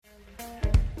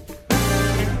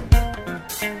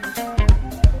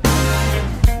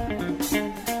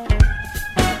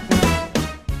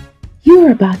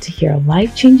are about to hear a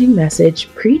life-changing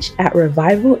message preached at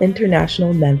Revival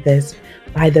International Memphis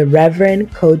by the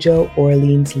Reverend Kojo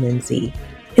Orleans Lindsay.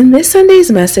 In this Sunday's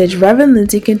message, Reverend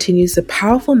Lindsay continues the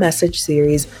powerful message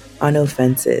series on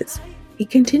offenses. He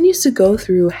continues to go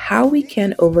through how we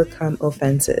can overcome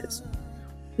offenses.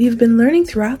 We have been learning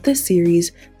throughout this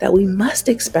series that we must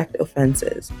expect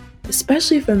offenses,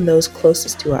 especially from those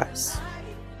closest to us.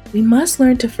 We must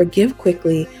learn to forgive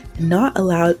quickly and not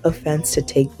allow offense to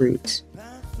take root.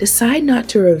 Decide not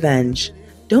to revenge.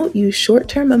 Don't use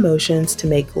short-term emotions to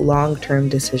make long-term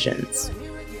decisions.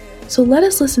 So let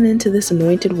us listen into this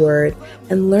anointed word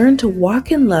and learn to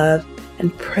walk in love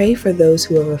and pray for those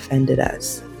who have offended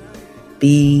us.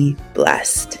 Be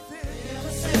blessed.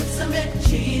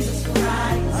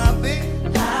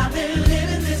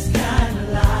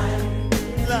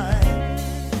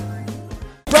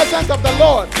 Presence of the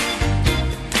Lord.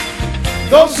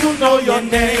 Those who know your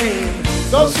name,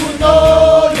 those who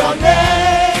know your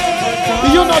name. Do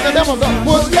you know the name of God?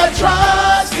 Put your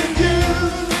trust in you.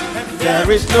 There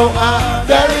is no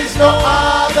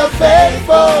other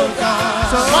faithful God.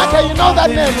 So why can you know that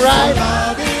name, right?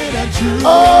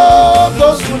 Oh,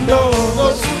 those who know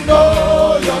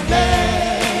your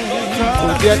name.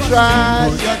 Put your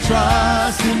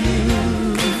trust in you.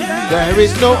 There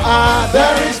is no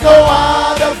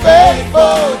other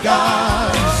faithful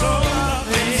God.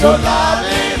 So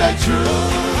loving and true.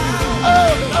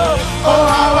 Oh,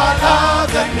 how I love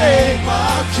the name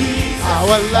of Jesus. How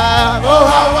I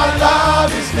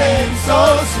love His name,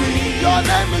 so sweet. Your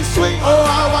name is sweet. Oh,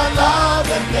 how I love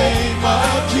the name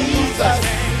of Jesus.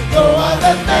 No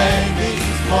other name is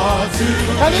more to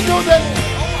me. Can you do that?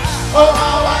 Oh,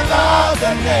 how I love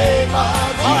the name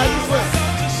of Jesus.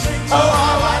 Oh,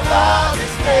 how I love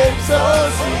His name, so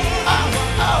sweet.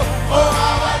 Oh,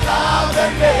 how I love the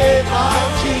name of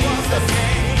Jesus.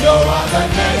 No other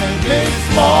name is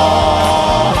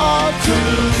more to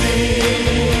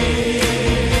me.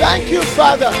 Thank you,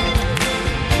 Father.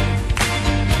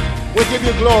 We give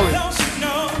you glory.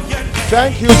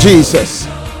 Thank you, Jesus.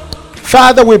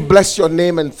 Father, we bless your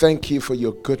name and thank you for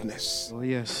your goodness. Oh,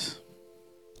 yes.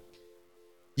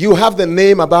 You have the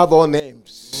name above all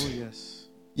names. Oh, yes.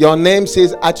 Your name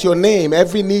says, at your name,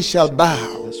 every knee shall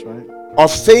bow. That's right.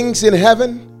 Of things in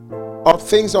heaven, of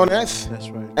things on earth, That's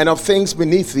right. and of things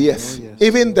beneath the earth. Oh, yes.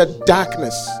 Even the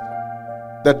darkness,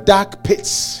 the dark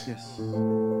pits Yes.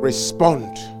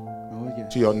 respond Oh,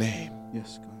 yes. to your name.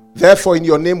 Yes, God. Therefore, in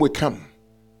your name we come.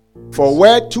 For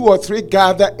where two or three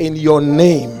gather in your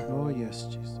name, Oh, yes,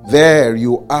 Jesus. there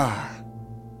you are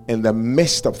in the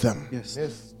midst of them. Yes.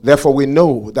 Therefore, we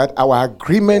know that our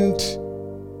agreement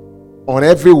on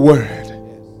every word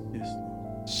Yes.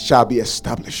 shall be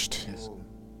established. Yes.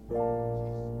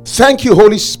 Thank you,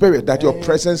 Holy Spirit, that your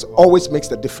presence always makes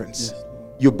the difference. Yes.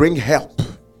 You bring help.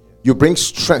 You bring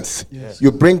strength. Yes.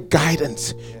 You bring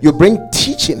guidance. You bring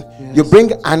teaching. Yes. You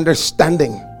bring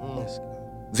understanding. Yes,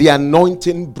 God. The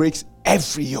anointing breaks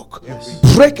every yoke. Yes.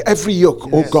 Break every yoke,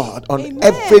 oh God, on Amen.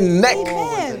 every neck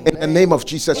Amen. in the name of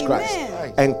Jesus Christ.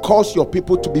 And cause your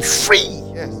people to be free.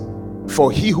 For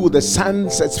he who the Son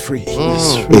sets free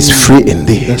is free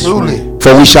indeed. That's right.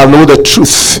 For we shall know the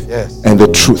truth, Yes. and the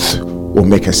truth will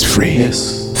make us free.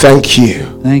 Yes. Thank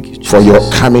you Thank you, Jesus. for your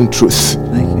coming truth.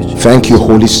 Thank you, Jesus. Thank you,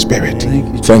 Holy Spirit.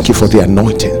 Thank you, Thank you for the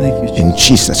anointing. Thank you, In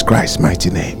Jesus Christ's mighty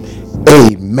name.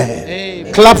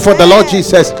 Amen. Clap for the Lord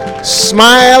Jesus.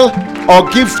 Smile or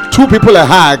give two people a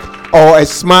hug or a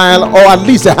smile or at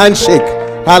least a handshake.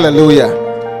 Hallelujah.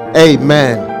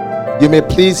 Amen. You may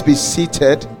please be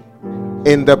seated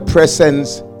in the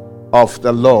presence of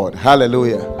the Lord.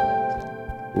 Hallelujah.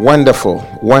 Wonderful,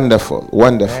 wonderful,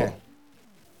 wonderful.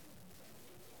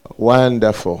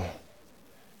 Wonderful.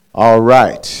 All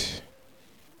right.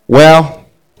 Well,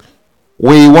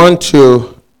 we're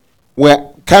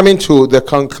coming to the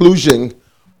conclusion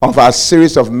of our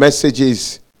series of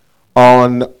messages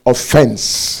on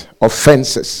offenses.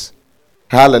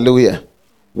 Hallelujah.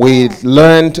 We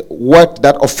learned what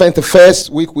that offense. The first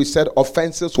week we said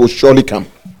offenses will surely come.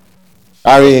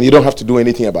 I mean, you don't have to do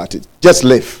anything about it. Just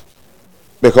live.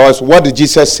 Because what did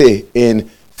Jesus say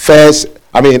in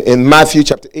Matthew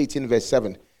chapter 18 verse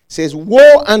 7? It says,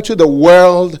 woe unto the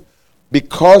world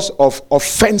because of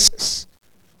offenses.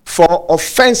 For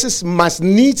offenses must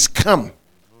needs come.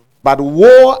 But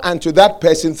woe unto that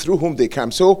person through whom they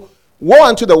come. So, woe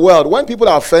unto the world. When people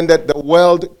are offended, the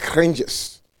world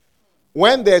cringes.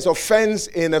 When there's offense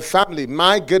in a family,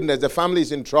 my goodness, the family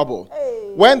is in trouble.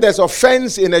 When there's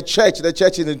offense in a church, the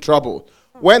church is in trouble.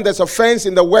 When there's offense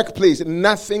in the workplace,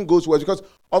 nothing goes well. Because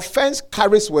offense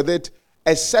carries with it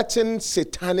a certain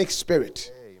satanic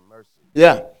spirit.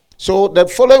 Yeah. So the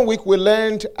following week we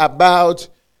learned about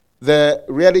the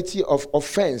reality of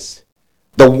offense,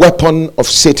 the weapon of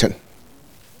Satan.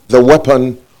 The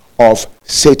weapon of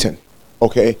Satan.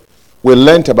 Okay? We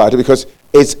learned about it because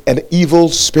it's an evil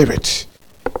spirit.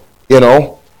 You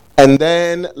know? And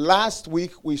then last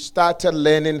week we started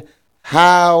learning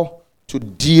how to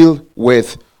deal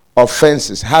with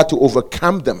offenses, how to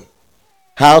overcome them.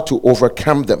 How to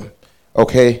overcome them.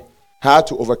 Okay? How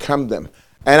to overcome them.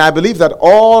 And I believe that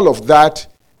all of that,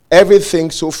 everything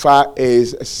so far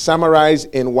is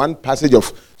summarized in one passage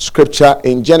of scripture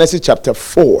in Genesis chapter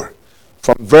 4,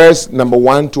 from verse number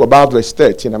 1 to about verse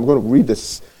 13. I'm going to read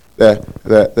this,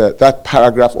 that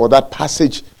paragraph or that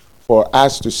passage for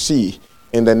us to see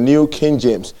in the New King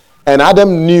James. And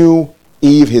Adam knew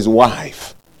Eve, his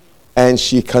wife, and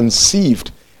she conceived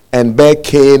and bare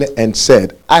Cain and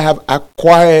said, I have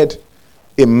acquired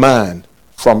a man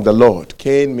from the Lord.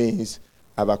 Cain means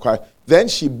I've acquired. Then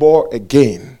she bore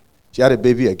again. She had a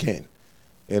baby again.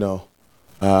 You know.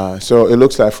 So it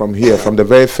looks like from here, from the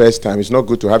very first time, it's not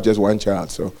good to have just one child.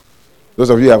 So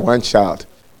those of you who have one child,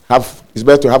 it's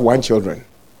better to have one children.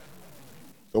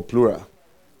 So plural.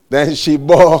 Then she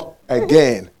bore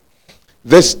again.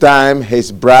 This time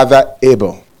his brother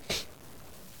Abel.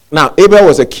 Now Abel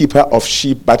was a keeper of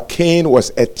sheep, but Cain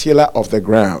was a tiller of the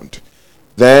ground.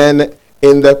 Then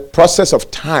in the process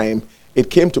of time, it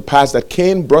came to pass that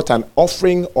Cain brought an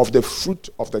offering of the fruit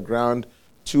of the ground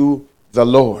to the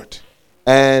Lord.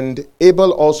 And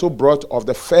Abel also brought of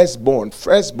the firstborn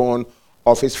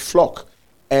of his flock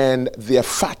and their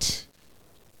fat,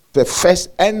 the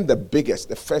first and the biggest,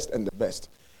 the first and the best.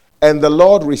 And the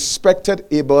Lord respected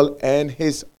Abel and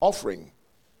his offering.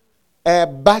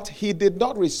 But he did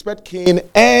not respect Cain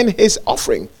and his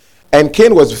offering. And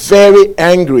Cain was very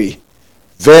angry.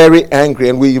 Very angry.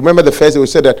 And we remember the first day we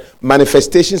said that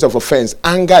manifestations of offense,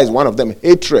 anger is one of them,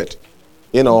 hatred,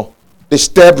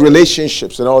 disturbed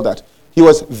relationships and all that. He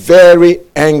was very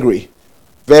angry,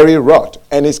 very wroth,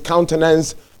 and his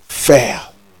countenance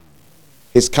fell.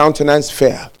 His countenance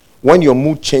fell. When your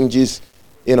mood changes,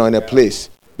 in a place,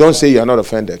 don't say you're not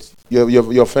offended.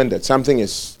 You're offended. Something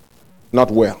is not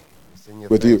well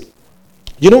with you.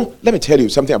 Let me tell you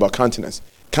something about countenance.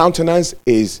 Countenance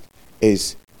is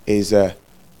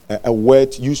a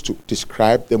word used to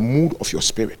describe the mood of your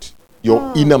spirit,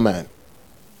 your inner man.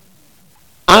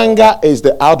 Anger is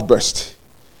the outburst,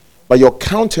 but your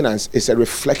countenance is a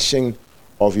reflection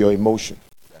of your emotion.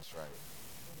 That's right.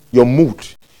 Your mood.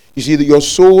 You see, your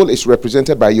soul is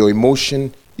represented by your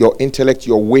emotion, your intellect,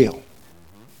 your will,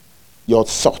 your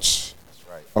thoughts. That's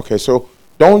right. Okay, so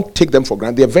don't take them for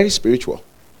granted. They're very spiritual.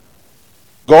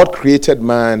 God created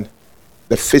man,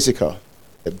 the physical,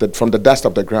 from the dust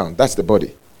of the ground. That's the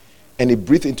body. And he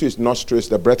breathed into his nostrils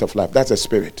the breath of life. That's a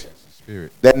spirit.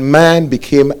 Then man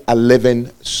became a living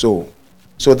soul.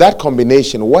 So that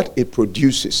combination, what it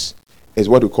produces is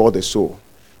what we call the soul.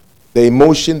 The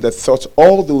emotion, the thoughts,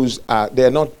 all those they are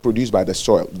not produced by the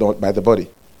soil, not by the body.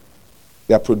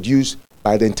 They are produced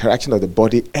by the interaction of the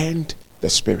body and the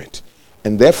spirit.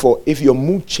 And therefore, if your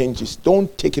mood changes,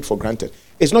 don't take it for granted.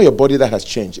 It's not your body that has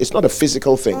changed. It's not a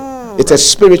physical thing. It's a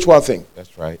spiritual thing.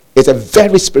 That's right. It's a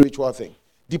very spiritual thing.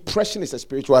 Depression is a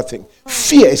spiritual thing.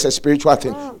 Fear is a spiritual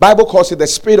thing. Bible calls it the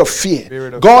spirit of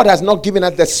fear. God has not given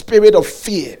us the spirit of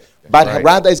fear, but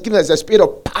rather He's given us the spirit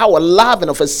of power, love, and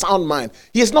of a sound mind.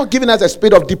 He has not given us a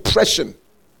spirit of depression.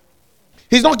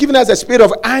 He's not given us a spirit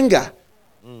of anger.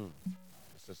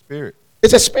 It's a spirit.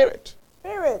 It's a spirit.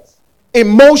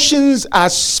 Emotions are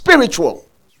spiritual.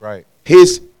 That's right.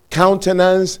 His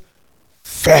countenance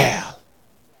fell.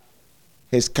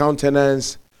 His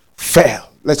countenance fell.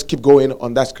 Let's keep going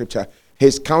on that scripture.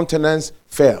 His countenance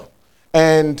fell.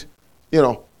 And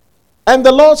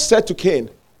the Lord said to Cain,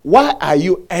 why are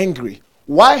you angry?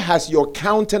 Why has your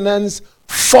countenance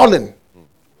fallen?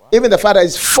 Even the father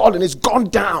is fallen. It's gone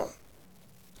down.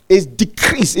 It's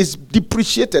decreased. It's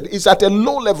depreciated. It's at a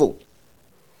low level.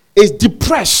 It's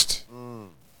depressed.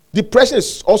 Depression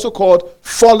is also called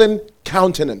fallen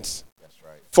countenance. That's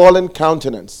right. Fallen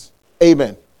countenance.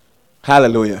 Amen.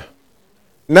 Hallelujah.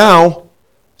 Now,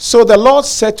 so the Lord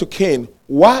said to Cain,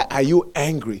 why are you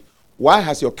angry? Why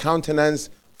has your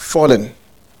countenance fallen?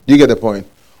 Do you get the point?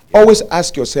 Yeah. Always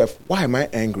ask yourself, why am I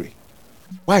angry?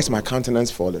 Why is my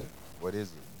countenance fallen? What is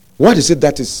it? What is it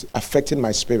that is affecting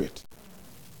my spirit?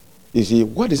 You see,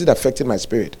 what is it affecting my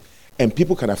spirit? And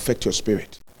people can affect your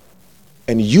spirit.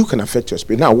 And you can affect your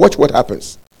spirit. Now, watch what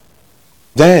happens.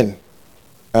 Then,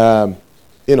 verse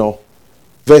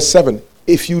 7,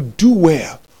 if you do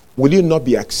well, will you not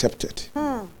be accepted?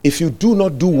 If you do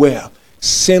not do well,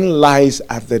 sin lies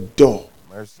at the door.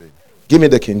 Mercy. Give me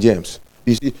the King James.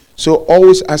 You see? So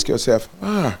always ask yourself,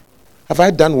 have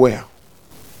I done well?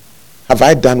 Have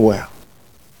I done well?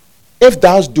 If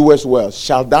thou doest well,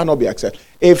 shalt thou not be accepted?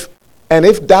 If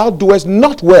thou doest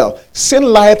not well, sin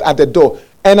lieth at the door,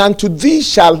 and unto thee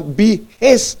shall be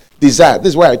his desire. This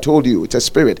is why I told you, it's a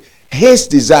spirit. His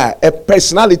desire, a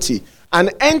personality, an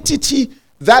entity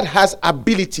that has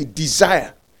ability,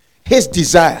 desire. His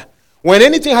desire. When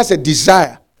anything has a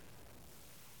desire,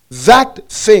 that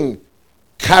thing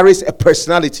carries a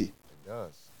personality. It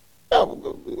does.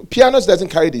 Now, pianos doesn't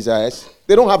carry desires.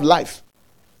 They don't have life.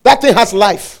 That thing has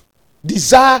life.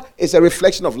 Desire is a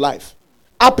reflection of life.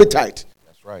 Appetite.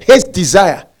 That's right. His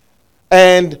desire.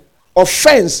 And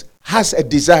offense has a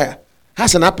desire,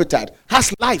 has an appetite,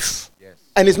 has life. Yes.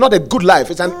 And it's not a good life.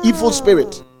 It's an evil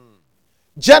spirit.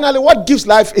 Generally, what gives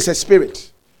life is a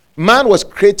spirit. Man was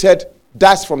created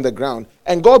dust from the ground,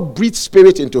 and God breathed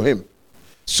spirit into him.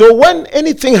 So when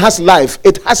anything has life,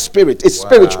 it has spirit. It's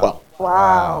spiritual.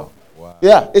 Wow.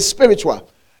 Yeah, it's spiritual.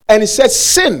 And it says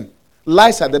sin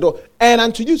lies at the door, and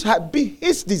unto you shall be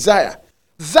his desire.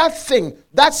 That thing,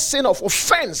 that sin of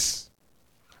offense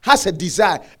has a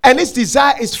desire, and his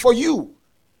desire is for you,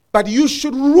 but you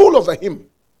should rule over him.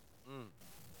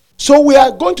 So we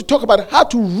are going to talk about how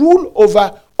to rule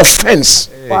over offense.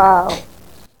 Hey. Wow.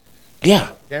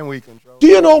 Yeah. Can we control? Do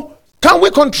you know, can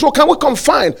we control, can we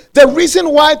confine? The reason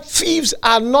why thieves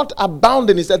are not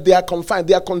abounding is that they are confined,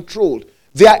 they are controlled,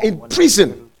 they are in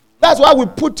prison. That's why we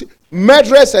put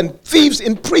murderers and thieves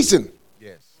in prison.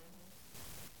 Yes.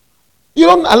 You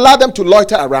don't allow them to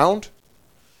loiter around.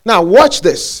 Now watch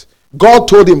this. God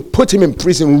told him, put him in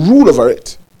prison, rule over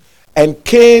it. And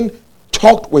Cain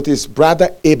talked with his brother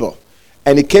Abel,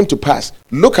 and it came to pass.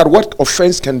 Look at what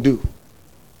offense can do.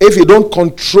 If you don't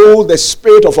control the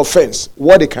spirit of offense,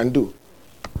 what it can do.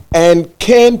 And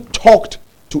Cain talked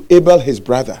to Abel, his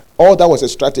brother. All that was a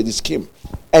strategy scheme.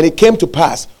 And it came to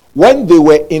pass, when they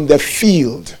were in the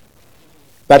field,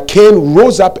 that Cain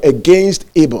rose up against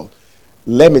Abel.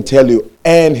 Let me tell you,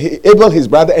 and Abel, his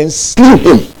brother, and slew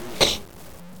him.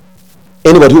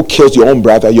 Anybody who kills your own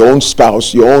brother, your own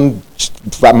spouse, your own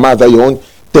mother,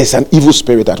 there's an evil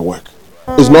spirit at work.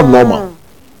 It's not normal.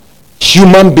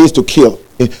 Human beings to kill.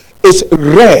 It's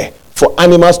rare for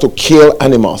animals to kill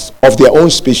animals of their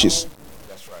own species.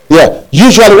 That's right. Yeah,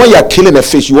 usually when you are killing a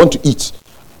fish, you want to eat.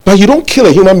 But you don't kill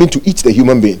a human being to eat the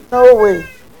human being. No way.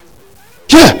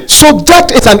 Yeah, so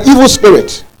that is an evil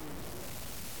spirit.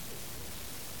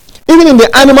 Even in the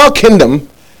animal kingdom,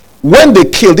 when they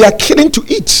kill, they are killing to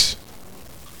eat.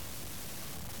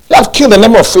 They have killed a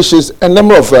number of fishes, a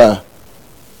number of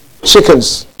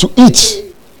chickens to eat.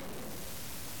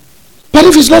 But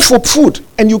if it's not for food,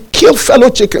 and you kill fellow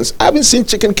chickens, I haven't seen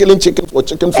chicken killing chicken for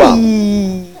chicken farm.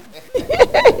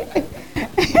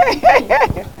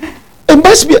 It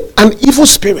must be an evil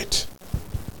spirit.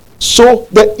 So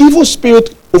the evil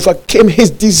spirit overcame. His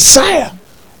desire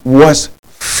was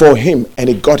for him, and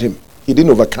it got him. He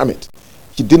didn't overcome it.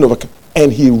 He didn't overcome,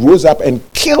 and he rose up and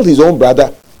killed his own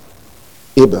brother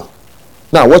Abel.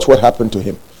 Now watch what happened to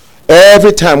him.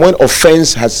 Every time when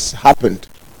offense has happened,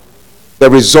 the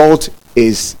result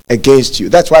is against you.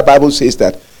 That's why the Bible says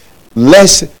that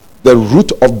lest the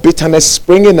root of bitterness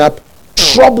springing up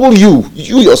trouble you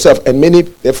yourself, and many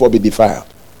therefore be defiled.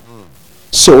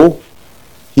 So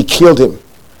he killed him.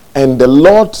 And the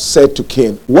Lord said to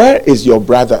Cain, where is your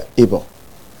brother Abel?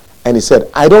 And he said,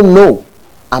 I don't know.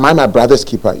 Am I my brother's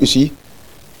keeper? You see,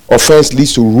 offense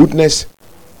leads to rudeness,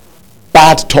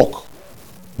 bad talk,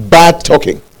 bad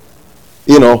talking.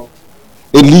 You know,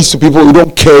 it leads to people who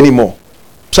don't care anymore.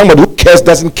 Somebody who cares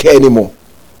doesn't care anymore.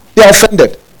 They are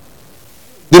offended.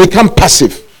 They become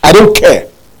passive. I don't care.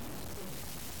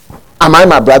 Am I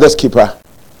my brother's keeper?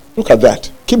 Look at that.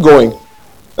 Keep going.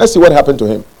 Let's see what happened to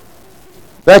him.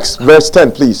 Next, verse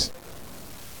 10, please.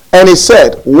 And he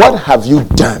said, what have you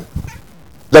done?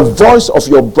 The voice of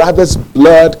your brother's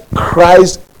blood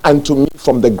cries unto me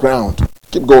from the ground.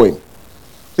 Keep going.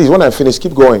 Please, when I finish,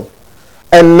 keep going.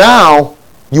 And now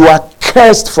you are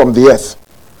cursed from the earth.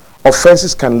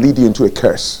 Offenses can lead you into a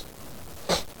curse.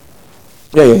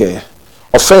 Yeah.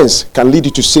 Offense can lead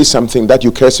you to say something that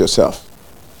you curse yourself.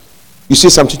 You say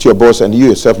something to your boss and you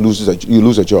yourself lose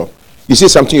a job. You say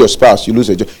something to your spouse, you lose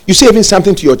a job. You say even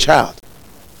something to your child,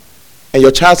 and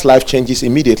your child's life changes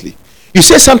immediately. You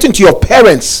say something to your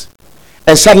parents,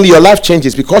 and suddenly your life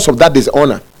changes because of that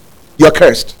dishonor. You're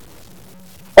cursed.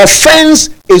 Offense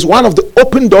is one of the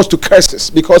open doors to curses,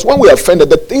 because when we are offended,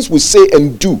 the things we say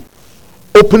and do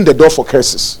open the door for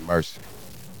curses. Mercy.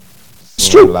 It's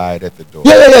true. Lied at the door.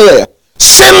 Yeah.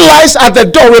 Sin lies at the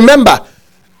door. Remember,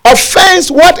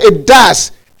 offense, what it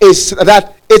does is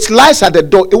that it lies at the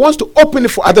door. It wants to open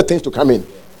it for other things to come in.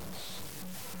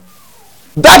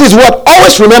 That is what,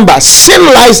 always remember, sin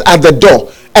lies at the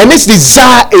door, and its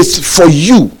desire is for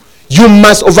you. You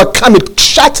must overcome it.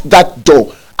 Shut that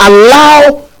door.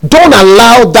 Don't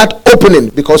allow that opening,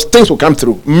 because things will come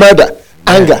through. Murder,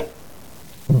 anger,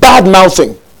 bad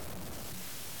mouthing,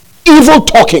 evil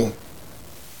talking,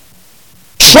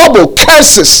 trouble,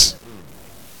 curses.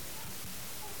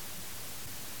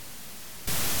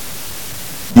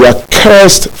 You are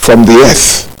cursed from the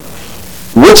earth,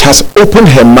 which has opened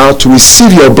her mouth to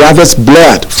receive your brother's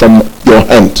blood from your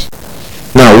hand.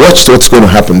 Now watch what's going to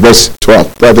happen. Verse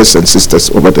 12, brothers and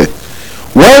sisters over there.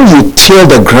 When you till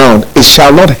the ground, it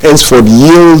shall not henceforth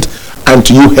yield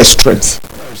unto you her strength.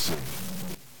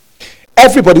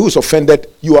 Everybody who is offended,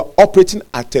 you are operating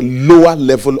at a lower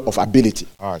level of ability.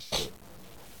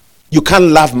 You can't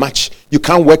love much. You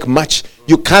can't work much.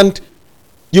 You can't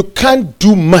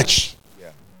do much.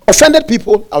 Offended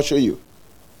people, I'll show you.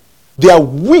 They are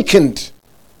weakened.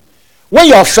 When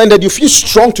you're offended, you feel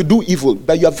strong to do evil,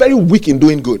 but you are very weak in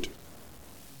doing good.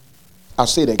 I'll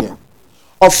say it again.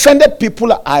 Offended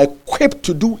people are equipped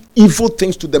to do evil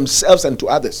things to themselves and to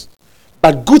others,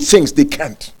 but good things they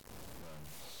can't.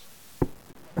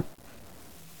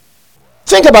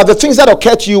 Think about the things that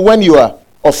occur to you when you are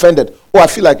offended. Oh, I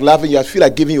feel like loving you. I feel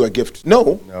like giving you a gift.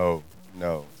 No.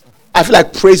 I feel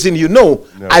like praising you. No.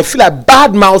 I feel like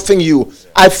bad mouthing you.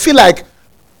 I feel like,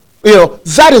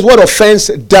 that is what offense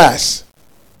does.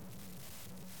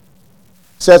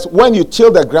 It says, when you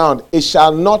till the ground, it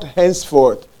shall not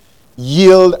henceforth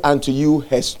yield unto you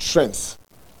her strength.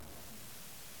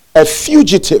 A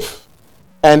fugitive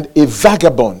and a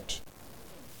vagabond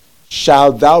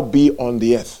shall thou be on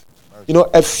the earth.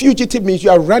 A fugitive means you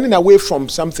are running away from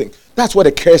something. That's what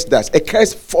a curse does. A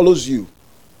curse follows you.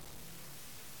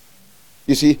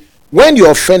 You see, when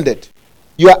you're offended,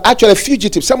 you are actually a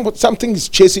fugitive. Something is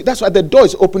chasing. That's why the door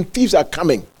is open. Thieves are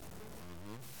coming.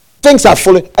 Things are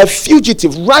following. A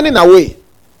fugitive running away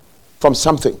from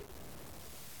something.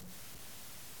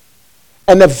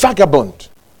 And a vagabond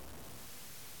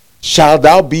shall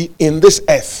thou be in this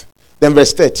earth. Then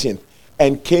verse 13.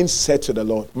 And Cain said to the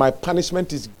Lord, my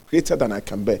punishment is greater than I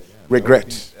can bear.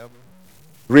 Regret.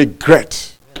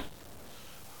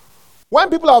 When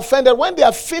people are offended, when they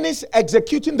are finished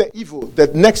executing the evil, the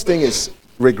next thing is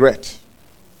regret.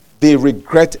 They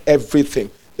regret everything.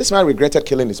 This man regretted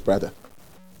killing his brother.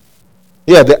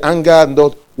 Yeah, the anger and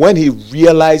those, when he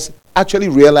actually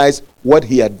realized what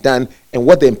he had done and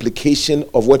what the implication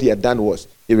of what he had done was,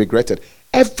 he regretted.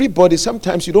 Everybody,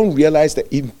 sometimes you don't realize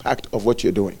the impact of what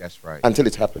you're doing. That's right. Until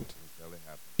it happened.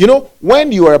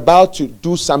 When you are about to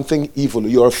do something evil,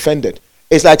 you're offended.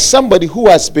 It's like somebody who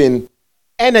has been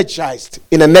energized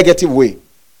in a negative way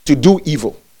to do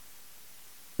evil.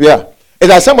 Yeah. It's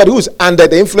like somebody who's under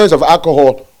the influence of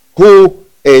alcohol, who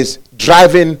is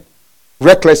driving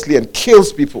recklessly and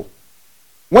kills people.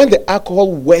 When the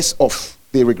alcohol wears off,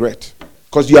 they regret,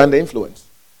 because you're under influence.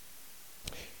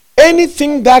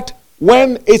 Anything that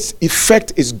when its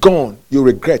effect is gone, you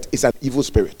regret, is an evil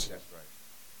spirit. That's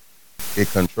right.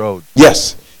 It controlled.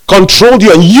 Yes. Controlled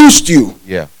you and used you.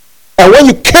 Yeah. And when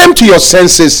you came to your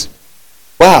senses,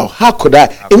 wow, how could I?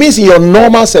 It means in your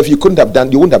normal self, you wouldn't have done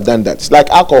that. It's like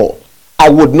alcohol. I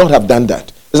would not have done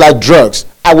that. It's like drugs.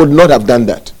 I would not have done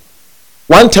that.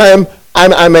 One time,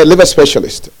 I'm a liver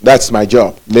specialist. That's my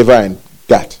job, liver and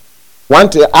gut.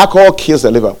 Alcohol kills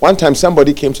the liver. One time,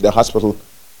 somebody came to the hospital,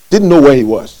 didn't know where he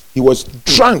was. He was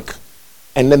drunk.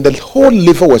 And then the whole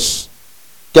liver was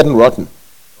getting rotten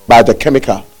by the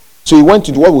chemical. So he went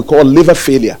into what we call liver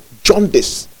failure,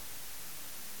 jaundice,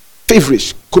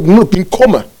 feverish, could not be in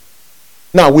coma.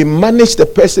 Now we managed the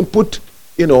person, put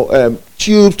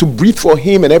tubes to breathe for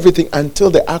him and everything until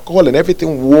the alcohol and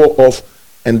everything wore off,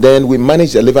 and then we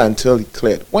managed the liver until he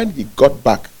cleared. When he got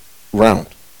back round,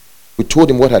 we told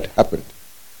him what had happened,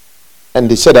 and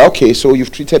they said, okay, so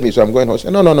you've treated me, so I'm going to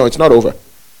hospital. No, it's not over.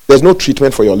 There's no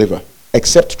treatment for your liver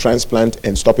except transplant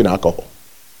and stopping alcohol.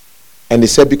 And they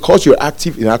said, because you're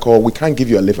active in alcohol, we can't give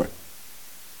you a liver.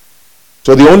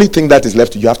 So the only thing that is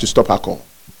left, you have to stop alcohol.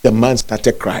 The man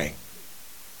started crying.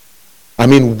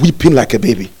 Weeping like a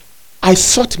baby. I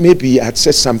thought maybe I had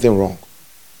said something wrong.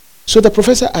 So the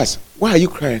professor asked, why are you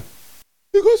crying?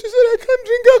 Because he said, I can't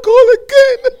drink alcohol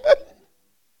again.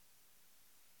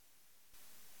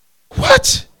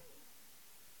 What?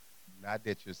 Not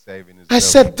that you're saving his I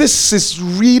said, this is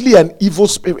really an evil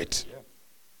spirit. Yeah.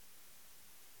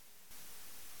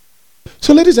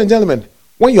 So ladies and gentlemen,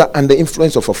 when you are under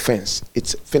influence of offense,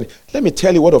 it's finished. Let me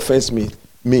tell you what offense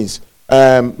means.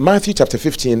 Matthew chapter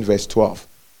 15, verse 12.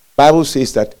 Bible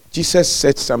says that Jesus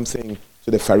said something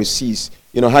to the Pharisees.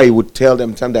 You know how he would tell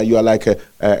them that you are like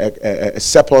a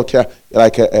sepulcher,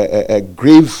 like a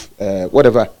grave,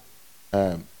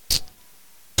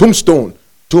 tombstone,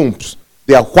 tombs.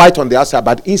 They are white on the outside,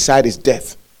 but inside is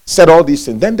death. Said all these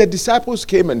things. Then the disciples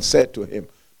came and said to him,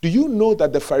 do you know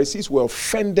that the Pharisees were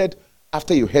offended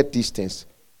after you heard these things?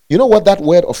 You know what that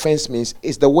word offense means?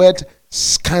 It's the word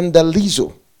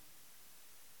scandalizo.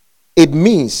 It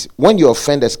means, when you're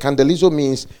offended, scandalizo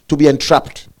means to be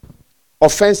entrapped.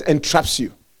 Offense entraps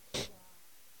you.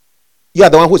 You are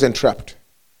the one who's entrapped.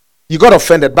 You got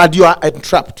offended, but you are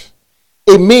entrapped.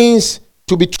 It means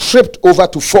to be tripped over,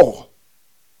 to fall.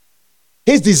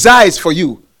 His desire is for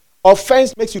you.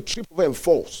 Offense makes you trip over and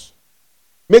falls.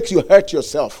 Makes you hurt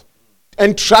yourself.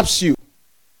 Entraps you.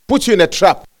 Puts you in a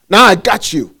trap. Now I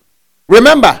got you.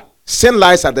 Remember, sin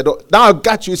lies at the door. Now I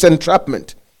got you. It's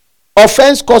entrapment.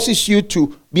 Offense causes you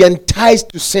to be enticed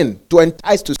to sin. To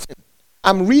entice to sin.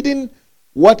 I'm reading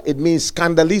what it means.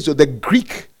 Scandalizo, the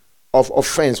Greek of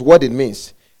offense, what it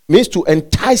means. It means to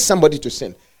entice somebody to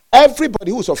sin.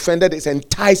 Everybody who's offended is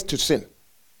enticed to sin.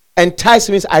 Entice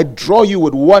means I draw you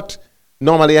with what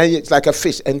normally it's like a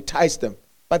fish. Entice them.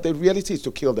 But the reality is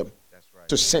to kill them. That's right.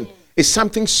 To sin. It's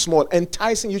something small.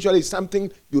 Enticing usually is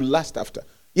something you lust after.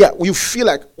 Yeah, you feel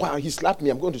like, wow, he slapped me.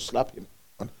 I'm going to slap him.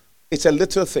 It's a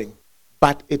little thing,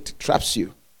 but it traps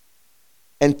you.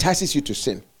 Entices you to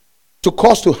sin. To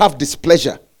cause to have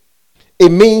displeasure. It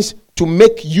means to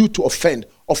make you to offend.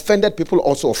 Offended people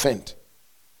also offend.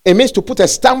 It means to put a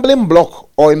stumbling block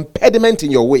or impediment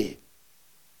in your way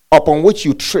upon which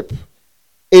you trip.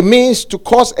 It means to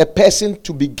cause a person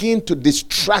to begin to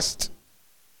distrust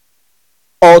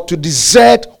or to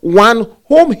desert one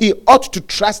whom he ought to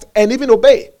trust and even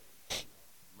obey.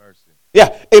 Mercy.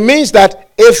 Yeah, it means that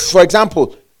if, for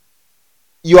example,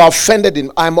 you are offended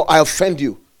I offend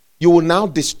you, you will now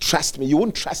distrust me. You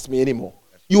won't trust me anymore.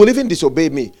 You will even disobey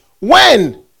me.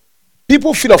 When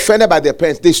people feel offended by their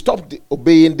parents, they stop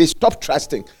obeying, they stop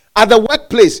trusting. At the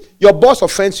workplace, your boss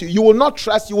offends you, you will not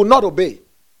trust, you will not obey.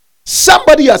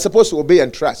 Somebody you are supposed to obey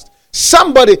and trust.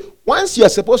 Somebody, once you are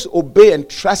supposed to obey and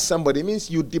trust somebody, it means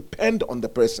you depend on the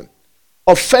person.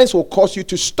 Offense will cause you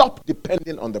to stop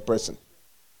depending on the person.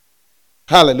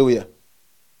 Hallelujah.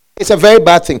 It's a very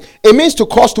bad thing. It means to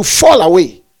cause to fall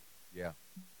away. Yeah.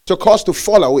 To cause to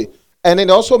fall away. And it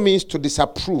also means to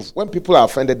disapprove. When people are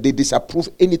offended, they disapprove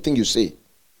anything you say.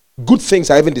 Good things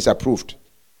are even disapproved.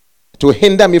 To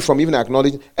hinder me from even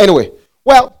acknowledging. Anyway,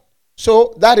 well,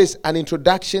 so that is an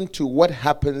introduction to what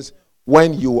happens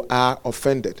when you are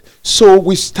offended. So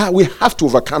we have to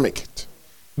overcome it.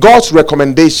 God's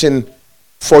recommendation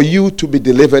for you to be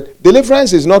delivered.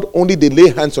 Deliverance is not only they lay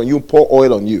hands on you, pour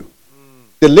oil on you.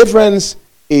 Deliverance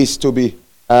is to be,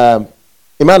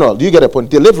 Emmanuel, do you get a point?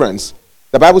 Deliverance,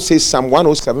 the Bible says, Psalm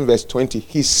 107 verse 20,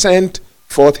 he sent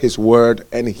forth his word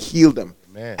and healed them.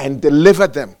 Amen. And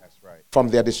delivered them from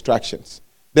their distractions.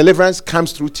 Deliverance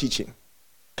comes through teaching,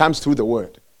 comes through the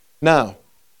word. Now,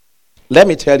 let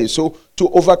me tell you, so to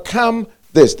overcome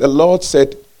this, the Lord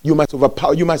said, you must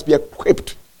overpower, you must be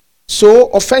equipped. So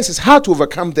offenses, how to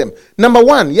overcome them. Number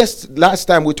one, yes, last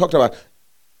time we talked about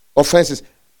offenses.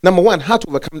 Number one, how to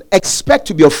overcome them. Expect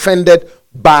to be offended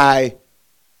by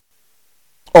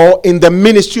or in the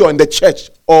ministry or in the church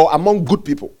or among good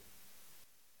people.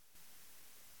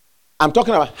 I'm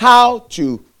talking about how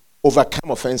to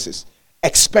overcome offenses.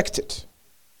 Expect it.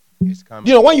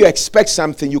 You know, when you expect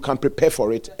something, you can prepare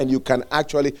for it and you can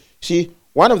actually see.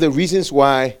 One of the reasons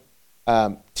why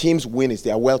teams win is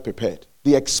they are well prepared.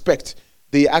 They expect.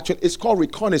 It's called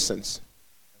reconnaissance.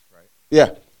 That's right.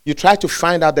 Yeah. You try to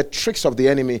find out the tricks of the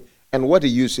enemy and what he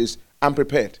uses. I'm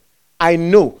prepared. I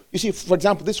know. You see, for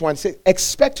example, this one says,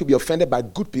 expect to be offended by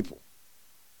good people.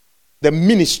 The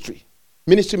ministry.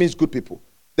 Ministry means good people.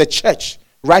 The church,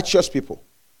 righteous people.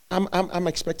 I'm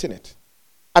expecting it.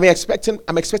 I'm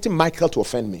expecting Michael to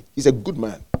offend me. He's a good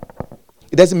man.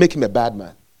 It doesn't make him a bad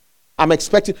man. I'm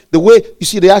expecting the way, you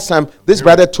see, the last time this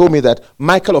brother told me that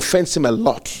Michael offends him a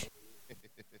lot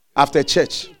after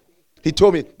church. He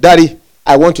told me, Daddy,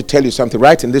 I want to tell you something.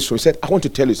 Right in this room, he said, I want to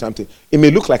tell you something. It may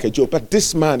look like a joke, but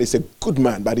this man is a good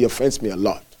man, but he offends me a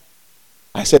lot.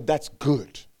 I said, that's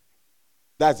good.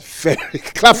 That's very,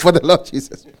 clap for the Lord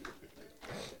Jesus.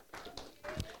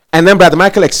 And then Brother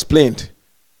Michael explained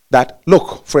that,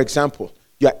 look, for example,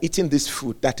 you are eating this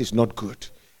food that is not good,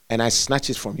 and I snatch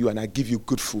it from you and I give you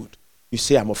good food. You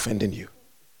say I'm offending you.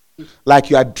 Like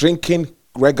you are drinking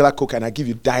regular Coke and I give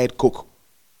you Diet Coke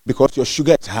because your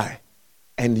sugar is high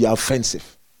and you're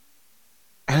offensive.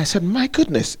 And I said, my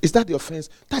goodness, is that the offense?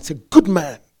 That's a good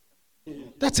man.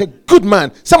 That's a good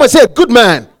man. Someone say a good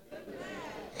man.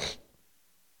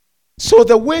 So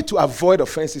the way to avoid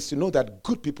offense is to know that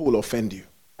good people will offend you.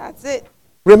 That's it.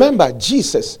 Remember,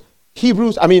 Jesus,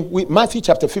 Matthew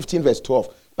chapter 15, verse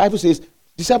 12. Bible says,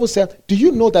 disciples said, do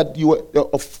you know that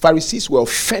the Pharisees were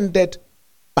offended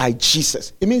by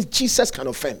Jesus? It means Jesus can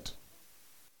offend.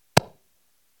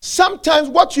 Sometimes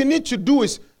what you need to do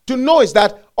is to know is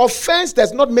that offense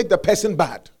does not make the person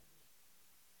bad.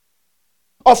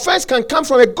 Offense can come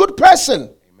from a good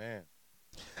person. Amen.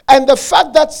 And the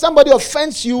fact that somebody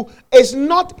offends you is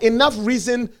not enough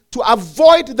reason to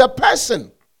avoid the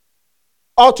person,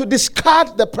 or to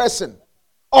discard the person,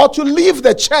 or to leave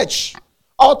the church,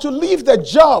 or to leave the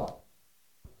job.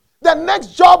 The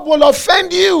next job will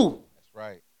offend you. That's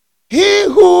right. He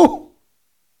who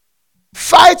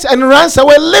fights and runs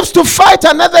away lives to fight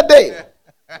another day.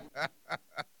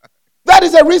 That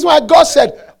is the reason why God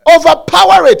said,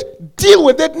 overpower it, deal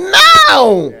with it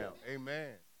now. Yeah. Amen.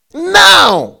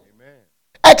 Now. Amen.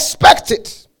 Expect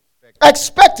it.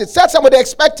 Expect it. Tell somebody,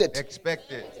 expect it.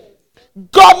 Expect it.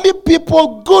 Godly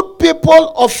people, good people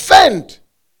offend.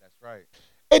 That's right.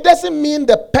 It doesn't mean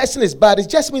the person is bad. It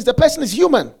just means the person is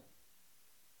human.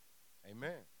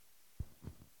 Amen.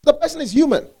 The person is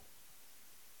human.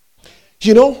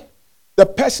 You know, the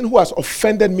person who has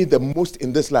offended me the most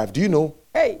in this life, do you know?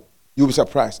 Hey. You'll be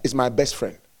surprised. It's my best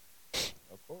friend.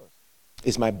 Of course.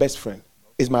 It's my best friend.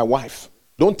 It's my wife.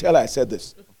 Don't tell her I said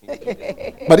this.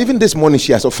 But even this morning,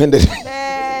 she has offended me.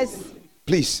 Yes.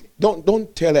 Please,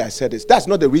 don't tell her I said this. That's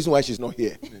not the reason why she's not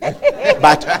here.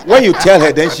 But when you tell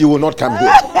her, then she will not come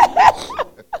here.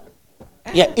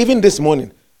 Yeah, even this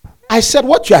morning, I said,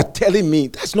 what you are telling me,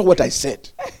 that's not what I said.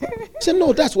 I said,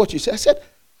 no, that's what you said. I said,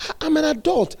 I'm an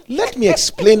adult. Let me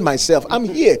explain myself. I'm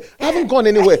here. I haven't gone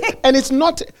anywhere. And it's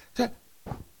not.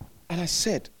 And I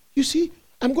said, you see,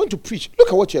 I'm going to preach. Look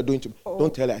at what you're doing to me.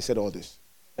 Don't tell her I said all this.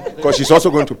 Because she's also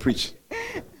going to preach.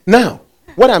 Now,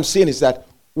 what I'm saying is that,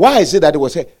 why is it that it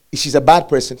was her? She's a bad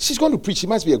person. She's going to preach. She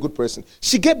must be a good person.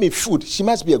 She gave me food. She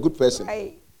must be a good person.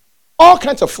 Right. All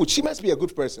kinds of food. She must be a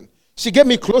good person. She gave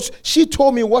me clothes. She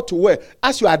told me what to wear.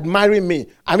 As you're admiring me.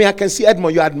 I mean, I can see,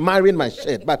 Edmond, you're admiring my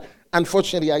shirt. But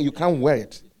unfortunately, you can't wear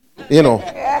it. You know.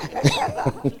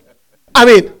 I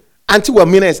mean, Auntie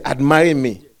Wamina is admiring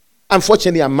me.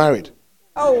 Unfortunately, I'm married.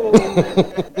 Oh.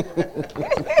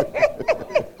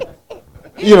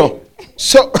 You know.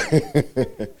 So,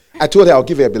 I told her I'll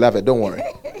give her a beloved. Don't worry.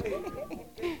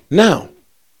 Now,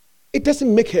 it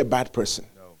doesn't make her a bad person.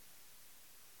 No.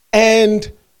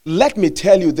 And let me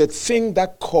tell you the thing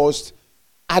that caused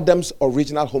Adam's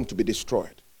original home to be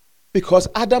destroyed. Because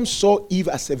Adam saw Eve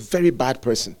as a very bad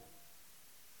person.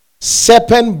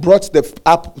 Serpent brought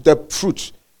the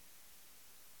fruit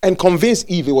and convinced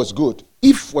Eve it was good.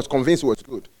 Eve was convinced it was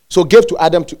good. So gave to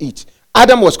Adam to eat.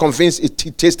 Adam was convinced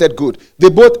it tasted good. They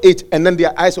both ate and then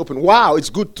their eyes opened. Wow, it's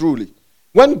good truly.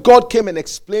 When God came and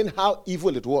explained how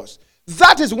evil it was,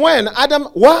 that is when Adam,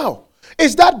 wow,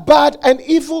 is that bad and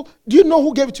evil? Do you know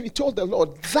who gave it to me? He told the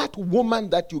Lord, that woman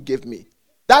that you gave me,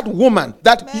 that woman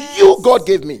that you, God,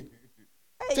 gave me.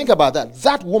 Hey. Think about that.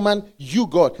 That woman, you,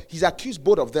 God. He's accused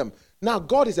both of them. Now,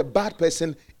 God is a bad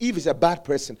person. Eve is a bad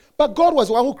person. But God was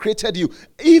the one who created you.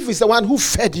 Eve is the one who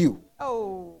fed you.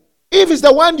 Oh. Eve is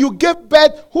the one you gave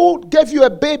birth, who gave you a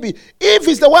baby. Eve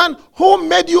is the one who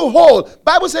made you whole.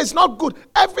 Bible says it's not good.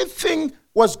 Everything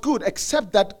was good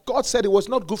except that God said it was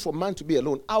not good for man to be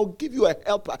alone. I'll give you a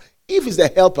helper. Eve is the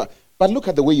helper. But look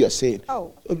at the way you're saying.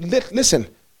 Oh. Listen,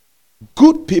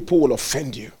 good people will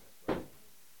offend you.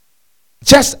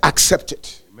 Just accept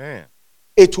it. Amen.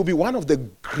 It will be one of the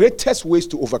greatest ways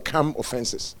to overcome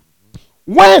offenses.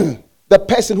 When the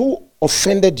person who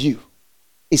offended you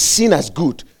is seen as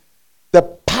good, the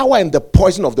power and the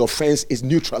poison of the offense is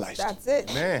neutralized. That's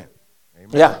it. Amen. Amen.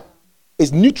 Yeah.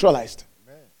 It's neutralized.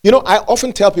 Amen. You know, I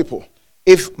often tell people,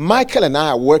 if Michael and I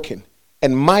are working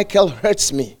and Michael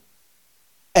hurts me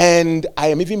and I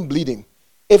am even bleeding,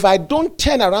 if I don't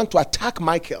turn around to attack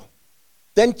Michael,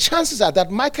 then chances are that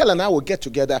Michael and I will get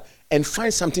together and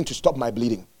find something to stop my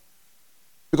bleeding.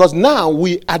 Because now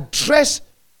we address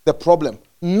the problem,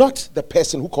 not the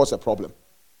person who caused the problem.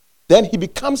 Then he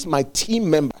becomes my team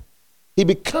member. He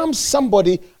becomes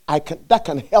somebody that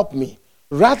can help me.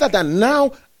 Rather than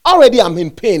now, already I'm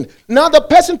in pain. Now the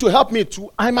person to help me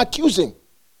too, I'm accusing.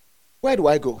 Where do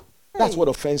I go? That's what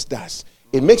offense does.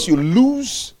 It makes you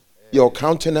lose your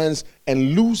countenance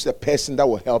and lose the person that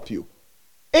will help you.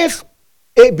 If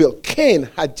Cain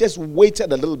had just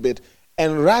waited a little bit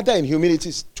and rather in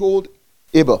humility told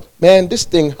Abel, man, this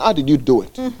thing, how did you do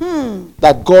it? Mm-hmm.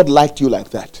 That God liked you like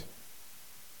that.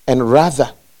 And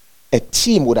rather, a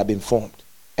team would have been formed.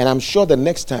 And I'm sure the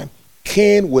next time,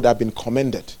 Cain would have been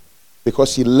commended.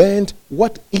 because he learned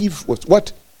what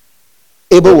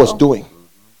Abel was doing.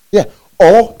 Yeah.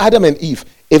 Or Adam and Eve.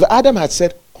 If Adam had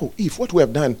said, oh, Eve, what we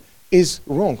have done is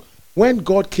wrong. When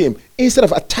God came, instead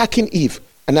of attacking Eve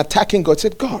and attacking God,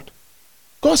 said, God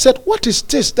said, what is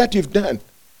this that you've done?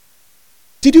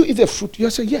 Did you eat the fruit? You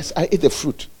said, yes, I ate the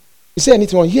fruit. Is there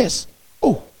anything wrong? Yes.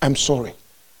 Oh, I'm sorry.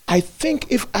 I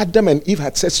think if Adam and Eve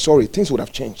had said sorry, things would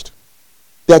have changed.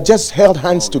 They had just held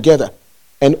hands together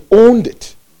and owned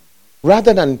it.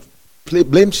 Rather than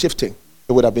blame shifting,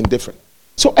 it would have been different.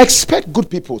 So expect good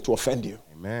people to offend you.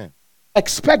 Amen.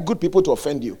 Expect good people to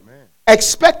offend you. Amen.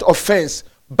 Expect offense,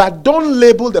 but don't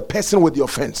label the person with the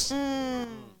offense.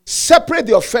 Separate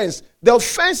the offense. The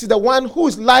offense is the one who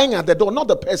is lying at the door, not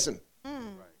the person.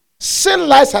 Sin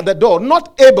lies at the door,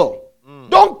 not Abel.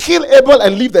 Don't kill Abel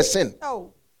and leave the sin.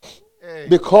 Oh.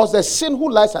 Because the sin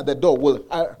who lies at the door will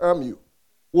harm you,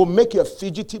 will make you a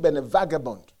fugitive and a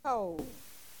vagabond. Oh.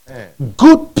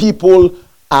 Good people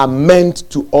are meant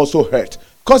to also hurt.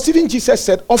 Because even Jesus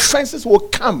said offenses will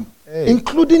come,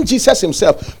 including Jesus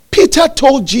himself. Peter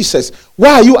told Jesus,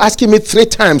 why are you asking me 3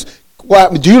 times?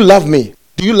 Why, do you love me?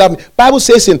 Do you love me? Bible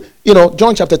says in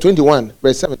John chapter 21,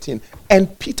 verse 17,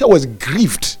 and Peter was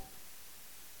grieved,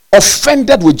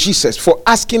 offended with Jesus for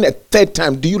asking a 3rd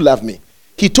time, do you love me?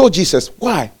 He told Jesus,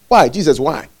 why? Why? Jesus,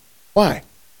 why? Why?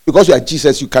 Because you are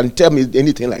Jesus, you can tell me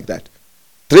anything like that.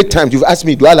 3 times you've asked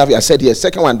me, do I love you? I said yes.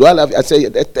 2nd one, do I love you? I said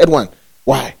yes. 3rd one,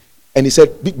 why? And he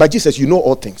said, but Jesus, you know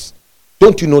all things.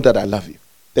 Don't you know that I love you?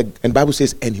 And Bible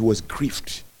says, and he was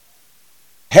grieved.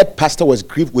 Head pastor was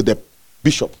grieved with the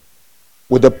bishop,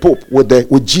 with the pope,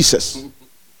 with Jesus.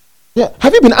 Yeah.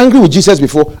 Have you been angry with Jesus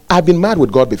before? I've been mad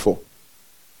with God before.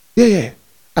 Yeah.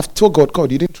 I've told God,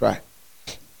 you didn't try.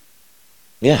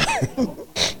 Yeah.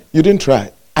 You didn't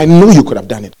try. I know you could have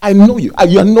done it. I know you.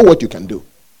 You know what you can do.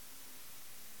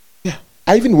 Yeah.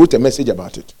 I even wrote a message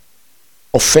about it.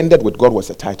 Offended with God was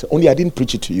the title. Only I didn't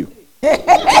preach it to you.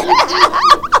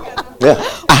 Yeah.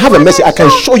 I have a message. I can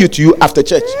show you to you after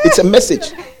church. It's a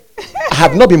message. I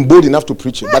have not been bold enough to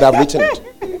preach it, but I've written it.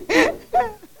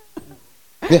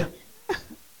 Yeah.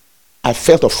 I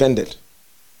felt offended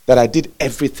that I did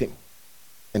everything.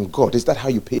 And God, is that how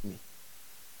you paid me?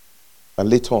 But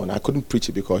later on, I couldn't preach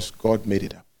it because God made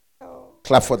it up.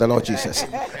 Clap for the Lord Jesus.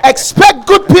 Expect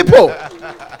good people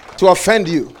to offend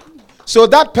you. So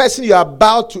that person you are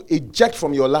about to eject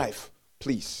from your life,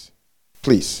 please.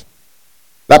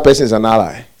 That person is an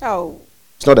ally. Oh.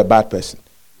 It's not a bad person.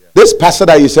 This pastor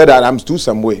that you said that I'm too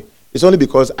some way, it's only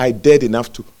because I dared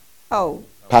enough to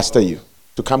pastor you,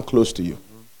 to come close to you.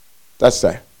 That's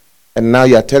right. And now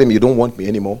you are telling me you don't want me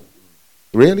anymore.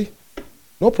 Really?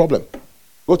 No problem.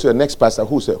 Go to the next pastor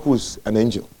who's an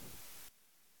angel.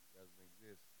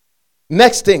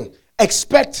 Next thing,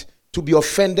 expect to be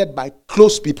offended by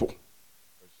close people.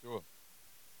 For sure.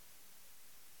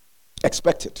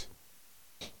 Expect it.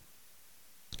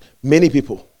 Many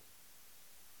people.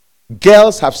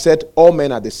 Girls have said all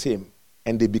men are the same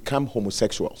and they become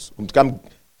homosexuals, become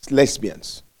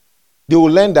lesbians. They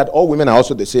will learn that all women are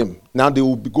also the same. Now they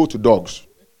will go to dogs.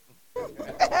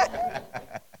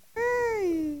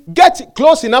 Get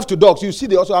close enough to dogs, you see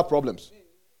they also have problems.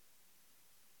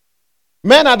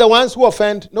 Men are the ones who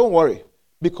offend. Don't worry.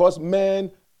 Because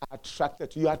men are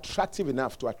attracted. You are attractive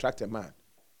enough to attract a man.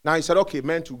 Now he said, okay,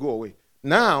 men to go away.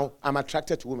 Now I'm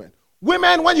attracted to women.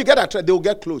 Women, when you get attracted, they will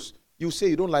get close. You say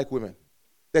you don't like women.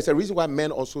 There's a reason why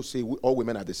men also say all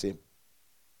women are the same.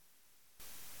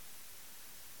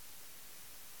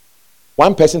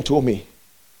 One person told me,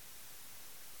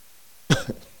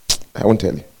 I won't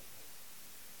tell you.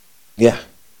 Yeah.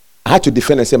 I had to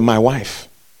defend and say, my wife.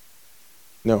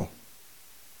 No.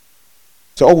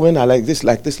 So all women are like this,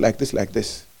 like this, like this, like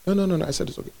this. No. I said,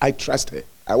 it's okay. I trust her.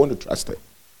 I want to trust her.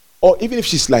 Or even if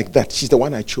she's like that, she's the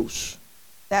one I chose.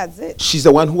 That's it. She's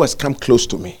the one who has come close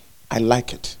to me. I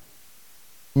like it.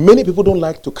 Many people don't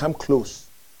like to come close.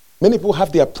 Many people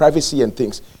have their privacy and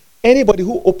things. Anybody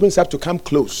who opens up to come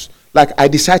close, like I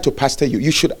decide to pastor you,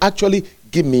 you should actually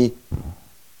give me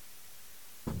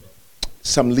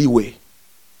some leeway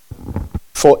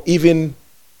for even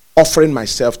offering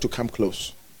myself to come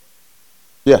close.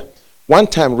 Yeah. One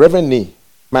time, Reverend Lindsay,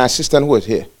 my assistant who was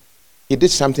here, he did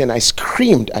something and I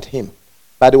screamed at him,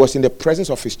 but it was in the presence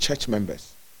of his church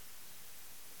members.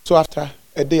 So after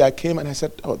a day I came and I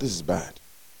said, oh, this is bad.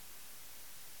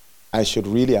 I should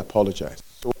really apologize.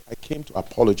 So I came to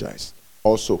apologize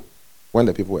also when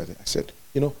the people were there. I said,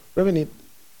 Reverend Lindsay,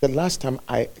 the last time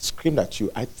I screamed at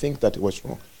you, I think that it was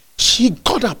wrong. She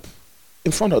got up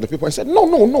in front of the people and said,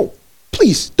 no,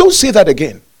 please, don't say that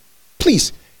again. Please.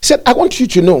 He said, I want you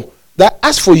to know that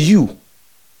as for you,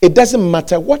 It doesn't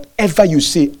matter whatever you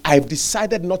say. I've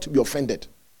decided not to be offended.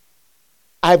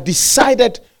 I've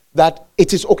decided that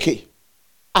it is okay.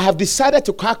 I have decided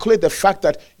to calculate the fact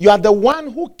that you are the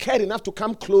one who cared enough to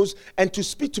come close and to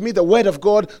speak to me the word of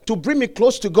God, to bring me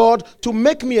close to God, to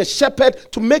make me a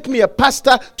shepherd, to make me a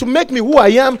pastor, to make me who I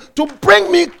am, to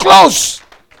bring me close.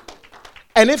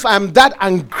 And if I'm that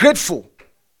ungrateful,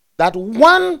 that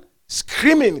one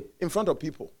screaming in front of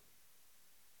people,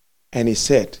 and he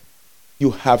said, you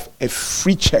have a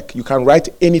free check. You can write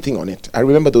anything on it. I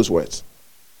remember those words.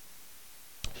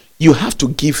 You have to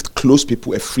give close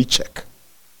people a free check.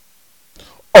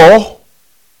 Or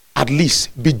at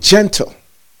least be gentle.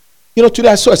 You know, today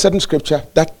I saw a certain scripture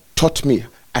that taught me.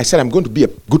 I said, I'm going to be a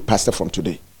good pastor from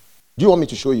today. Do you want me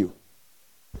to show you?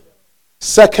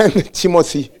 2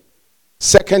 Timothy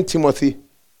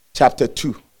chapter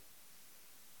 2.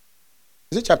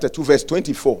 Is it chapter 2 verse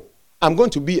 24? I'm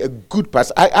going to be a good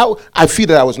pastor. I feel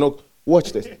that I was not.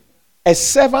 Watch this. A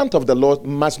servant of the Lord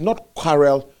must not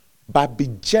quarrel, but be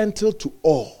gentle to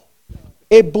all,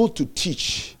 able to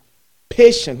teach,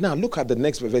 patient. Now look at the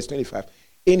next verse 25.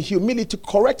 In humility,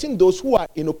 correcting those who are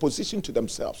in opposition to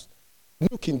themselves.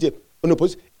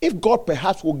 If God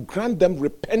perhaps will grant them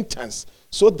repentance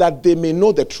so that they may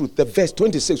know the truth. The verse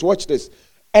 26, watch this.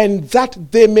 And that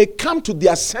they may come to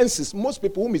their senses. Most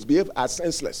people who misbehave are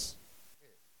senseless.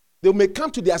 They may come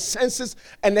to their senses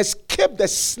and escape the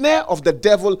snare of the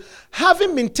devil,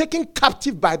 having been taken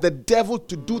captive by the devil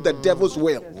to do the devil's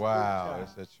will. Wow.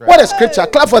 What a scripture.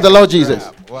 Clap for the Lord Jesus.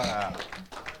 Wow.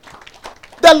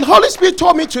 The Holy Spirit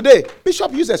told me today,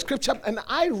 Bishop used a scripture and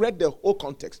I read the whole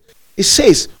context. It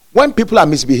says, when people are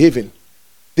misbehaving,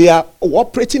 they are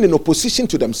operating in opposition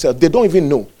to themselves. They don't even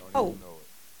know.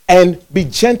 And be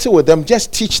gentle with them.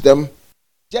 Just teach them.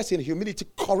 Just in humility,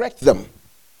 correct them.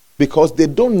 Because they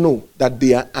don't know that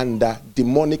they are under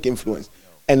demonic influence.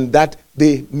 And that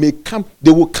they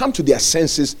will come to their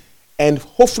senses and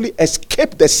hopefully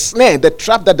escape the snare, the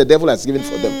trap that the devil has given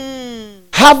for them.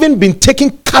 Having been taken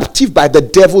captive by the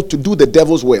devil to do the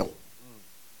devil's will.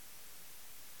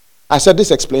 I said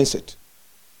this explains it.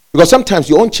 Because sometimes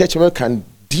your own church member can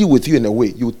deal with you in a way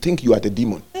you think you are the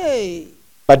demon. Hey.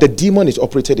 But the demon is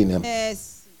operated in him.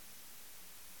 Yes.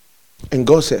 And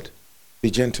God said, be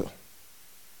gentle.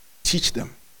 Teach them.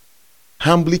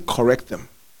 Humbly correct them.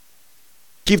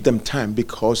 Give them time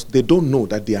because they don't know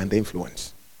that they are under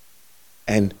influence.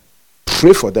 And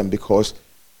pray for them because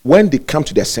when they come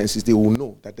to their senses, they will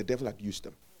know that the devil had used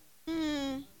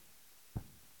them.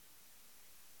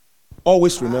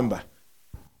 Always remember,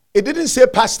 it didn't say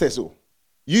pastors. Oh,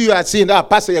 you are saying that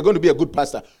pastor, you're going to be a good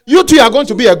pastor. You too are going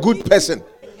to be a good person.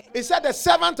 It said the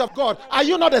servant of God. Are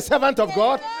you not a servant of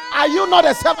God? Are you not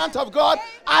a servant of God?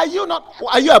 Are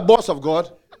you a boss of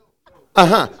God?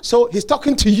 So he's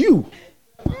talking to you.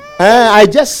 I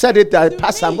just said it,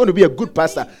 pastor, I'm going to be a good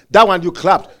pastor. That one you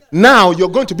clapped. Now you're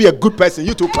going to be a good person.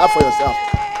 You too clap for yourself.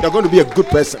 You're going to be a good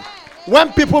person.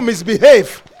 When people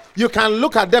misbehave, you can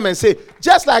look at them and say,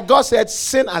 just like God said,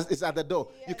 sin is at the door.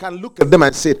 You can look at them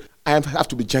and say, I have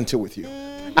to be gentle with you.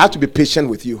 I have to be patient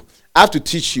with you. I have to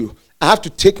teach you. I have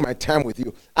to take my time with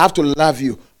you. I have to love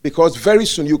you. Because very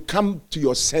soon you come to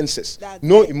your senses.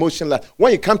 No emotional.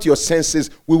 When you come to your senses,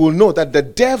 we will know that the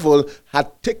devil had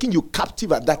taken you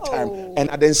captive at that time and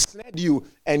had ensnared you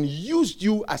and used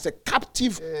you as a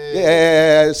captive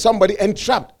somebody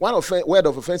entrapped. One word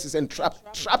of offense is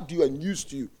entrapped. Trapped you and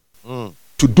used you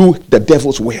to do the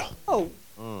devil's will.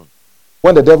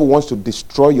 When the devil wants to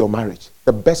destroy your marriage,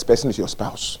 the best person is your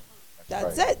spouse.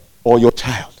 That's it. Or your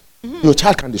child. Your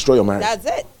child can destroy your marriage. That's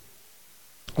it.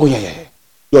 Oh, yeah.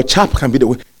 Your child can be the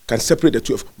way, can separate the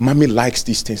two of, mommy likes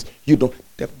these things. You don't,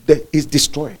 it's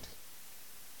destroyed.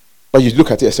 But you look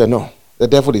at it and say, no, the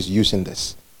devil is using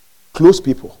this. Close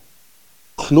people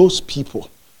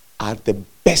are the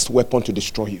best weapon to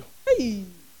destroy you. Hey.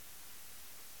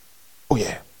 Oh,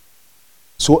 yeah.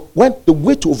 So when the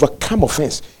way to overcome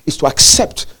offense is to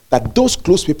accept that those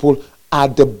close people are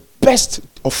the best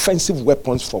offensive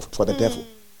weapons for the devil.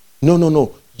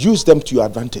 No. Use them to your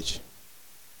advantage.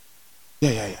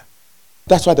 Yeah.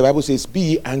 That's why the Bible says, be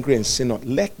ye angry and sin not.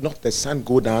 Let not the sun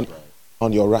go down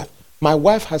on your wrath. My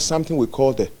wife has something we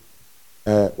call the,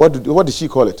 what did she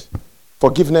call it?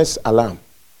 Forgiveness alarm.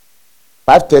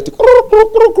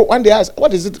 5:30. One day I asked,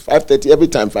 what is it 5:30 every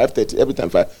time? 5:30 every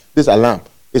time. This alarm.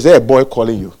 Is there a boy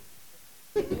calling you?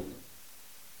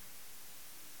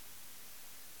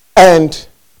 And,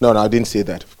 no, I didn't say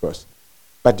that, of course.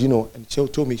 But and she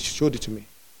told me, she showed it to me.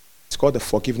 It's called the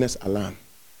forgiveness alarm.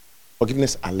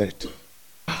 Forgiveness alert.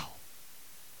 Wow.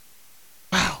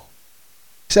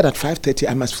 He said at 5:30,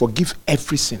 I must forgive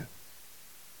every sin.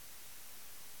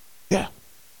 Yeah.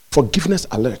 Forgiveness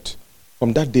alert.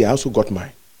 From that day, I also got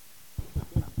mine.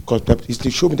 Because they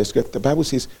showed me the script. The Bible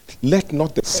says, let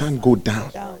not the sun go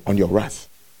down on your wrath.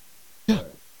 Yeah.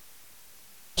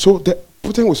 So the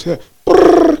person was here.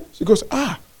 She goes,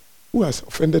 who has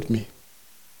offended me?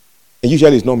 And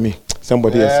usually it's not me.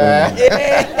 Somebody else.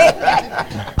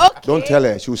 Okay. Don't tell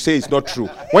her. She will say it's not true.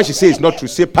 When she says it's not true,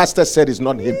 say pastor said it's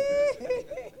not him.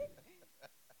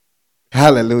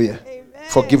 Hallelujah. Amen.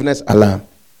 Forgiveness alarm.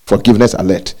 Forgiveness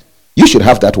alert. You should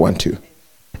have that one too.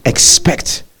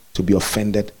 Expect to be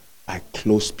offended by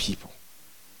close people.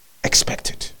 Expect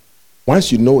it.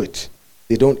 Once you know it,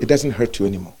 it doesn't hurt you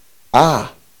anymore.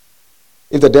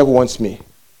 If the devil wants me,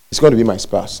 it's going to be my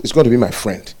spouse. It's going to be my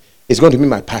friend. It's going to be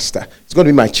my pastor. It's going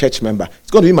to be my church member.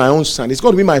 It's going to be my own son. It's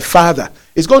going to be my father.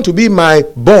 It's going to be my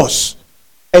boss.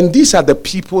 And these are the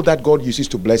people that God uses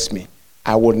to bless me.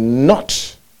 I will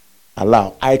not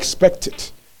allow. I expect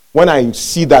it. When I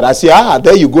see that, I say,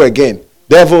 there you go again.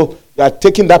 Devil, you are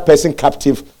taking that person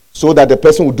captive so that the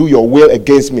person will do your will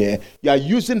against me. You are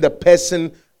using the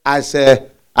person as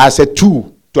a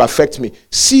tool to affect me.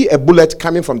 See a bullet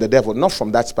coming from the devil, not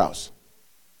from that spouse.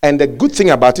 And the good thing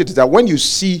about it is that when you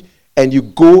see and you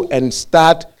go and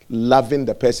start loving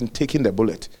the person taking the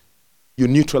bullet, you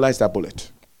neutralize that bullet.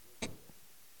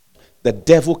 The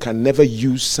devil can never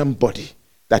use somebody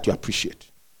that you appreciate.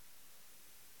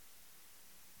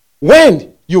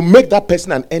 When you make that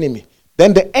person an enemy,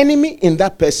 then the enemy in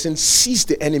that person sees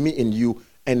the enemy in you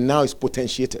and now is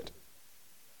potentiated.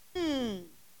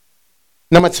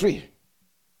 Number 3,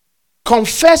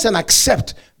 confess and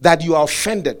accept that you are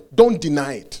offended. Don't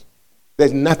deny it.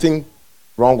 There's nothing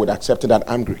wrong with accepting that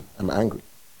I'm angry.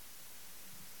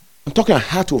 I'm talking about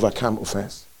how to overcome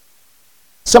offense.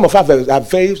 Some of us are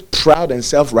very proud and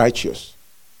self-righteous.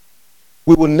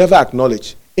 We will never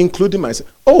acknowledge, including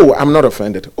myself. Oh, I'm not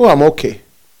offended. Oh, I'm okay.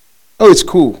 Oh, it's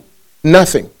cool.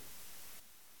 Nothing.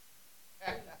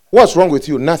 What's wrong with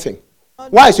you? Nothing.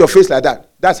 Why is your face like that?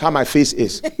 That's how my face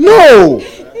is. No!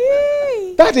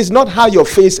 That is not how your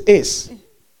face is.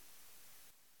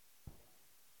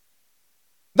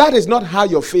 That is not how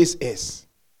your face is.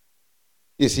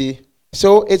 You see?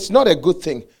 So it's not a good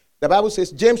thing. The Bible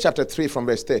says, James chapter 3 from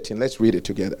verse 13. Let's read it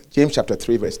together. James chapter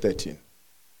 3 verse 13.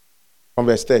 From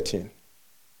verse 13.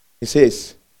 It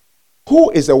says,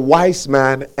 who is a wise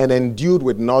man and endued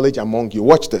with knowledge among you?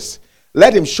 Watch this.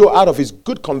 Let him show out of his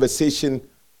good conversation.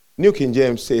 New King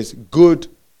James says, good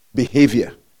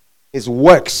behavior. His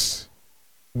works.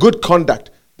 Good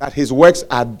conduct. That his works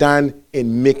are done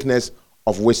in meekness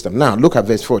of wisdom. Now, look at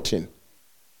verse 14.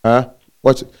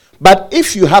 Watch it. But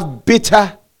if you have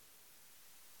bitter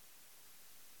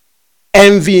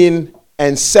envying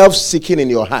and self-seeking in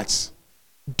your hearts,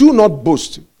 do not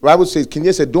boast. The Bible says, King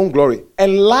James said, don't glory,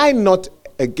 and lie not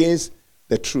against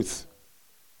the truth.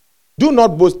 Do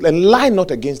not boast and lie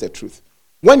not against the truth.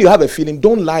 When you have a feeling,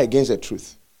 don't lie against the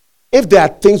truth. If there are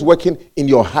things working in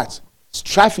your heart,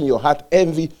 strife in your heart,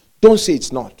 envy, don't say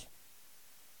it's not.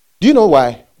 Do you know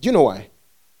why?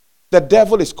 The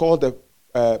devil is called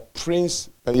the prince,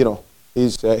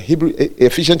 Hebrew,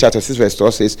 Ephesians chapter 6 verse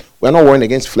 12 says, we're not warring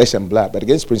against flesh and blood, but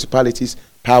against principalities,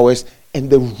 powers, and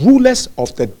the rulers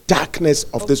of the darkness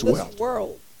of this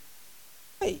world.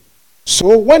 Hey.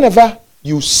 So whenever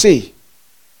you say,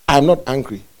 I'm not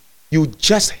angry, you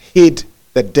just hid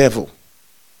the devil.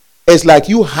 It's like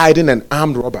you hiding an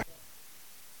armed robber.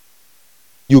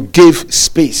 You gave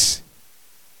space.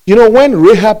 You know, when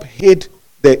Rahab hid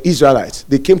the Israelites,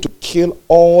 they came to kill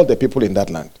all the people in that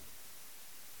land.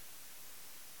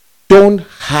 Don't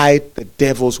hide the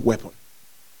devil's weapon.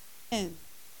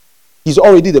 He's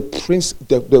already the prince,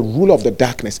 the ruler of the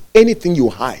darkness. Anything you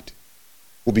hide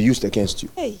will be used against you.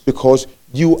 Hey. Because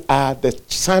you are the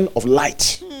son of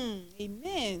light.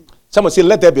 Amen. Someone say,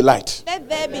 let there be light. Let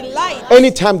there be light.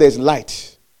 Anytime there's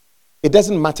light, it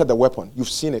doesn't matter the weapon. You've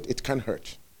seen it. It can't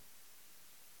hurt.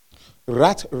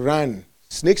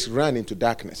 Snakes run into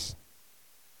darkness.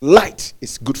 Light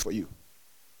is good for you.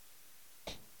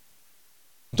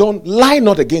 Don't lie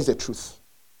not against the truth.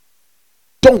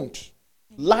 Don't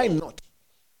lie not.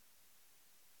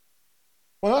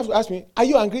 When I ask me, are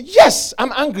you angry? Yes,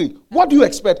 I'm angry. What do you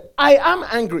expect? I am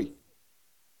angry.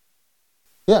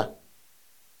 Yeah.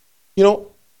 You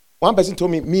know, one person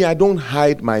told me, I don't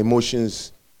hide my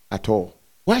emotions at all.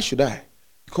 Why should I?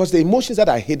 Because the emotions that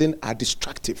are hidden are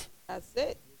destructive. That's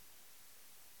it.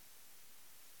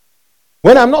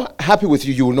 When I'm not happy with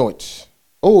you, you will know it.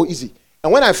 Oh, easy.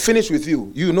 And when I finish with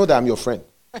you, you know that I'm your friend.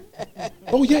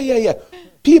 Oh, yeah.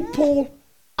 People,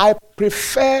 I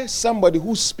prefer somebody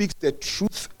who speaks the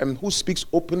truth and who speaks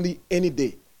openly any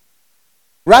day.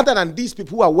 Rather than these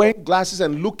people who are wearing glasses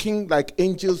and looking like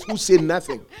angels who say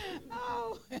nothing.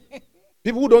 Oh.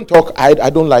 People who don't talk, I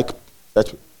don't like that.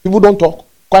 People who don't talk,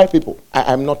 quiet people.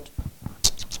 I'm not.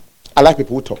 I like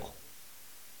people who talk.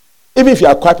 Even if you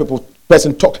are a quiet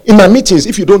person, talk. In my meetings,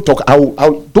 if you don't talk,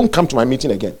 I'll don't come to my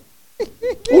meeting again.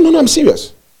 Oh, no, I'm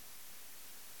serious.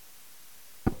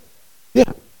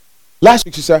 Yeah. Last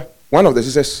week, sister, one of the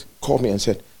sisters called me and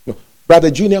said, no, Brother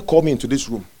Junior called me into this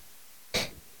room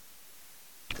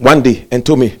one day and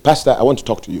told me, Pastor, I want to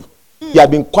talk to you. He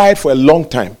had been quiet for a long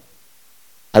time.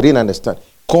 I didn't understand.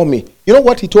 Call me. You know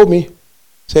what he told me?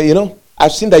 Say, you know,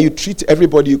 I've seen that you treat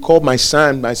everybody, you call my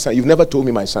son, my son. You've never told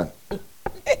me my son.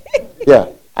 Yeah.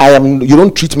 You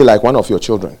don't treat me like one of your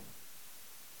children.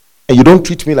 And you don't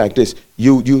treat me like this.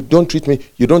 You don't treat me,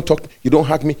 you don't talk, you don't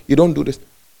hug me, you don't do this.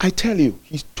 I tell you,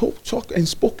 he talked and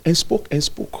spoke and spoke and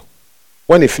spoke.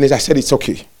 When he finished, I said, it's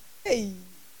okay. Hey.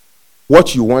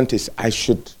 What you want is I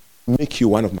should make you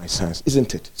one of my sons,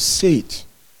 isn't it? Say it.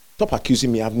 Stop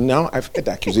accusing me. I've heard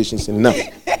the accusations enough.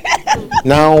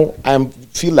 Now I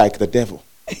feel like the devil.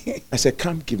 I said,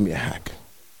 come give me a hug.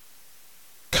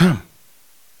 Come.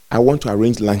 I want to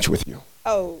arrange lunch with you.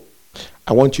 Oh.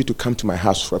 I want you to come to my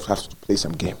house for us to play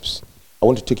some games. I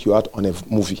want to take you out on a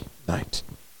movie night.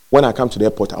 When I come to the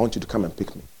airport, I want you to come and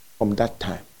pick me. From that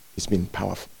time, it's been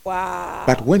powerful. Wow.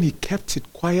 But when he kept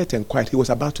it quiet and quiet, he was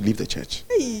about to leave the church.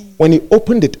 Hey. When he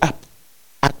opened it up,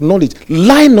 acknowledge,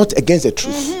 lie not against the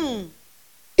truth. Mm-hmm.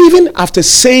 Even after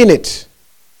saying it,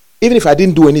 even if I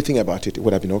didn't do anything about it, it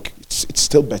would have been okay. It's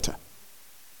still better.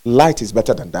 Light is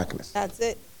better than darkness. That's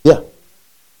it. Yeah.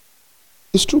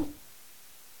 It's true.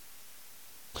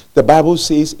 The Bible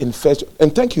says in first,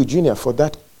 and thank you, Junior, for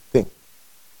that thing.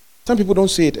 Some people don't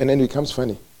say it and then it becomes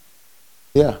funny.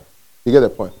 Yeah, you get the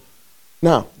point.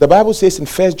 Now, the Bible says in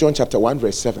 1 John chapter 1,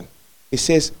 verse 7, it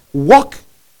says, walk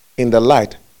in the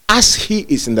light as he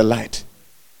is in the light.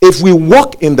 If we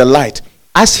walk in the light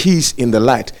as he is in the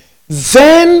light,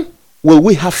 then will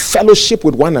we have fellowship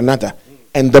with one another,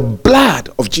 and the blood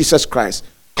of Jesus Christ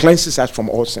cleanses us from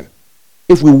all sin.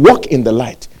 If we walk in the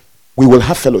light, we will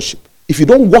have fellowship. If you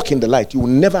don't walk in the light, you will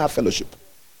never have fellowship.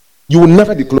 You will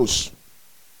never be close.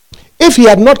 If he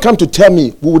had not come to tell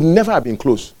me, we would never have been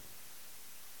close.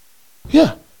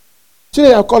 Yeah.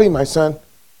 Today I'll call him my son.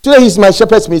 Today he's my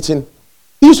shepherd's meeting.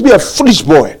 He used to be a foolish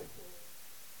boy,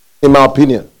 in my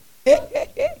opinion.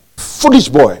 Foolish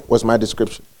boy was my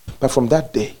description. But from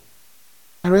that day,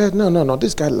 I realized, no,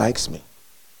 this guy likes me.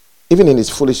 Even in his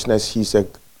foolishness, he's a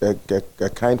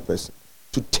kind person.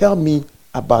 To tell me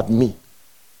about me.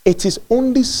 It is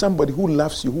only somebody who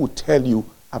loves you who will tell you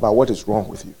about what is wrong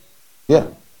with you. Yeah.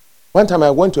 One time I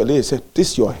went to a lady and said,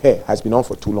 this your hair has been on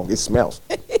for too long. It smells.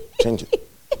 Change it.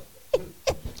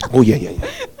 Oh, yeah.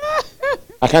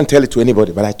 I can't tell it to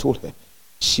anybody, but I told her.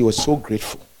 She was so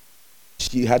grateful.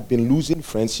 She had been losing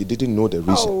friends. She didn't know the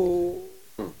reason. Oh.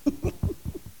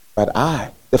 But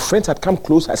the friends had come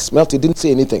close. I smelled it, didn't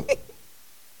say anything.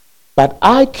 But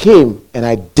I came and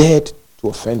I dared to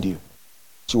offend you.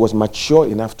 She was mature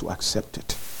enough to accept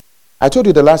it. I told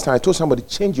you the last time, I told somebody,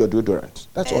 change your deodorant.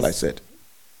 That's all I said.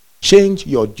 Change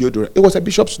your deodorant. It was a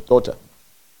bishop's daughter.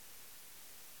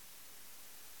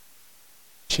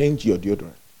 Change your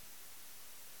deodorant.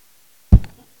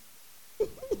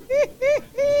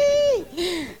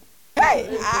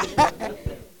 Hey,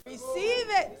 receive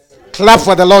it. Clap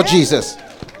for the Lord Jesus.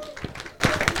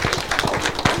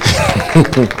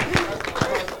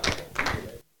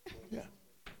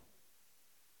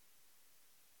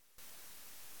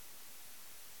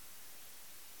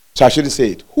 So I shouldn't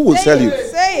say it. Who will tell you?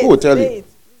 Who will tell you?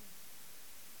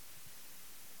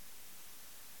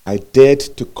 I dared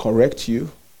to correct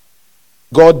you.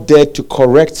 God dared to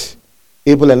correct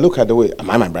Abel, and look at the way. Am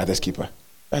I my brother's keeper?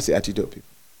 That's the attitude of people.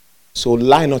 So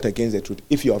lie not against the truth.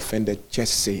 If you're offended,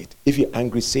 just say it. If you're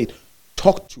angry, say it.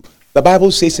 Talk to. The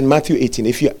Bible says in Matthew 18,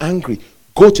 if you're angry,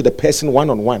 go to the person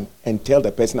one-on-one and tell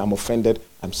the person, I'm offended,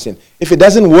 I'm sin. If it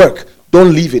doesn't work,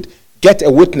 don't leave it. Get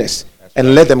a witness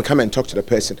and let them come and talk to the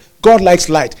person. God likes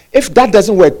light. If that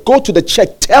doesn't work, go to the church,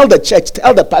 tell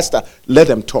the pastor, let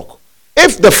them talk.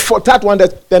 If the third one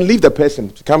does, then leave the person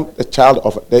to become a child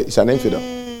of, it's an infidel.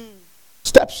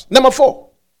 Steps. Number 4,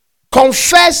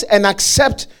 confess and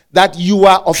accept that you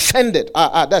are offended.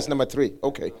 That's number 3.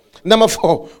 Okay. Number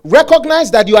 4,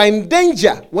 recognize that you are in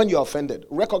danger when you are offended.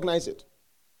 Recognize it.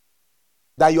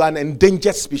 That you are an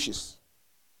endangered species.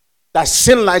 That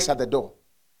sin lies at the door.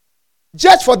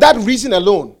 Just for that reason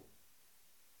alone,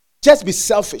 just be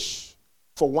selfish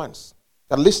for once.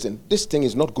 That listen, this thing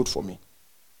is not good for me.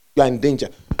 You are in danger.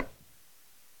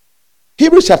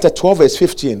 Hebrews chapter 12 verse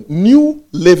 15, New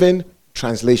Living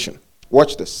Translation.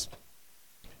 Watch this.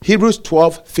 Hebrews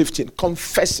 12:15.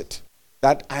 Confess it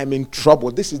that I'm in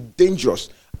trouble. This is dangerous.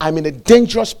 I'm in a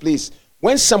dangerous place.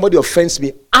 When somebody offends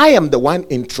me, I am the one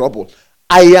in trouble.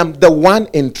 I am the one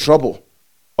in trouble.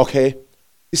 Okay?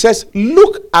 He says,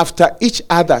 look after each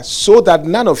other so that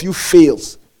none of you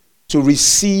fails to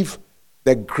receive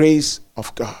the grace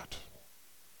of God.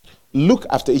 Look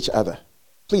after each other.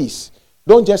 Please,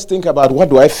 don't just think about what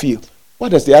do I feel. What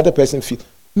does the other person feel?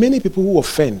 Many people who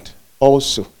offend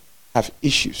also have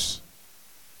issues.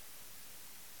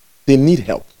 They need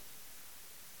help.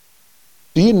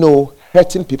 Do you know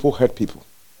hurting people hurt people?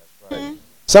 That's right.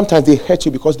 Sometimes they hurt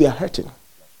you because they are hurting.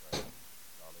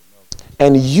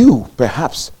 And you,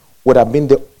 perhaps, would have been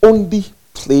the only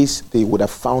place they would have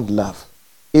found love.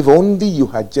 If only you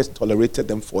had just tolerated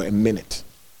them for a minute.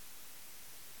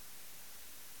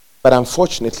 But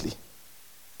unfortunately,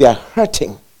 they are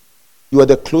hurting. You are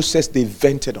the closest they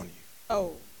vented on you.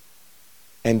 Oh.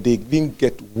 And they didn't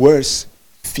get worse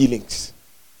feelings.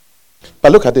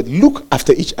 But look at it. Look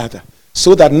after each other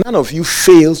so that none of you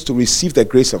fails to receive the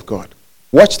grace of God.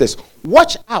 Watch this.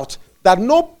 Watch out that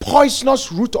no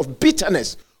poisonous root of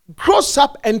bitterness grows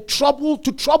up and trouble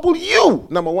you.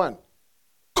 Number one,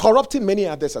 corrupting many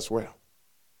others as well.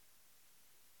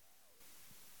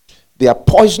 They are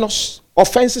poisonous.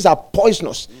 Offenses are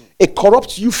poisonous. It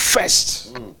corrupts you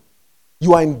first.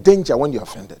 You are in danger when you're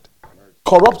offended.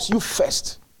 Corrupts you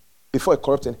first before it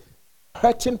corrupts.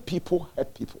 Hurting people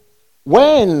hurt people.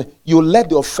 When you let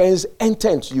the offense enter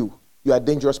into you, you are a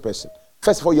dangerous person.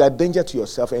 First of all, you are a danger to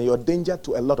yourself and you're a danger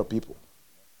to a lot of people.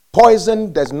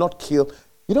 Poison does not kill.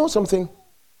 You know something?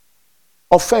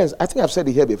 Offense, I think I've said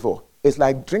it here before. It's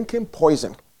like drinking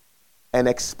poison and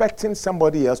expecting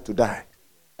somebody else to die.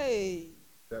 Hey.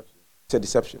 It's a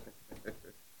deception.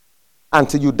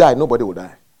 Until you die, nobody will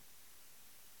die.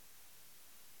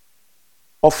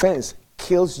 Offense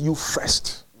kills you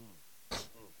first.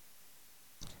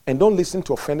 And don't listen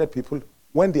to offended people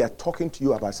when they are talking to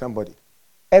you about somebody.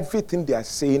 Everything they are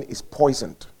saying is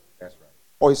poisoned. That's right.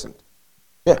 Poisoned.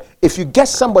 Yeah. If you get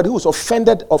somebody who's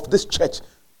offended of this church,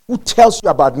 who tells you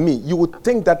about me, you would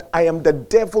think that I am the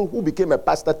devil who became a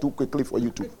pastor too quickly for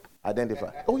you to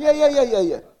identify. Oh,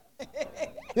 yeah.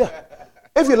 Yeah.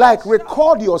 If you like,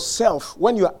 record yourself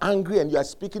when you're angry and you are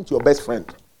speaking to your best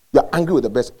friend. You're angry with the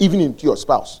best, even to your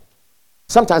spouse.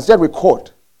 Sometimes just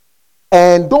record.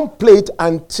 And don't play it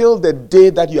until the day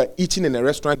that you are eating in a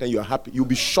restaurant and you're happy. You'll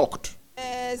be shocked.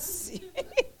 Yes.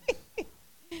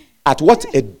 At what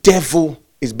a devil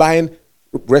is buying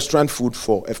restaurant food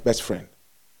for a best friend.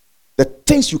 The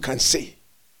things you can say.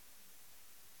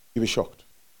 You'll be shocked.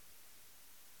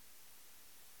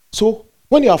 So,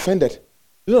 when you're offended,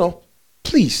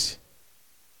 please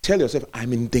tell yourself,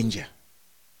 I'm in danger.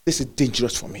 This is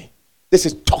dangerous for me. This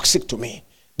is toxic to me.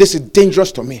 This is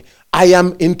dangerous to me. I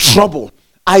am in trouble.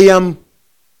 I am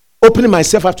opening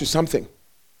myself up to something.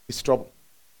 It's trouble.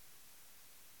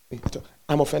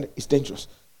 I'm offended. It's dangerous.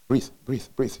 Breathe.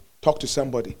 Talk to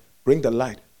somebody. Bring the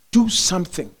light. Do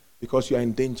something because you are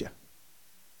in danger.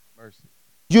 Mercy.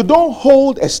 You don't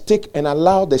hold a stick and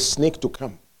allow the snake to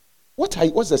come. What's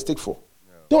the stick for?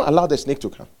 No. Don't allow the snake to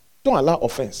come. Don't allow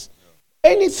offense.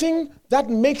 No. Anything that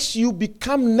makes you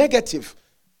become negative,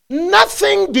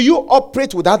 nothing do you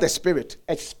operate without the Spirit.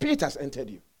 A spirit has entered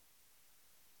you.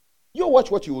 You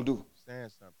watch what you will do. Saying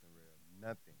something real.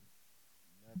 Nothing.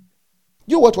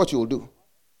 You watch what you will do.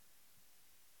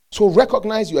 So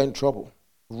recognize you are in trouble.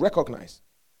 Recognize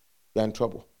you are in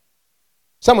trouble.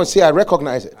 Someone say, I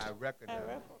recognize it. I recognize.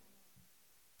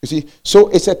 You see, so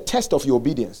it's a test of your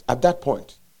obedience. At that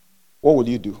point, what will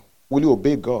you do? Will you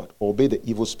obey God or obey the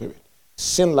evil spirit?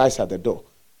 Sin lies at the door.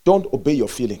 Don't obey your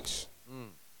feelings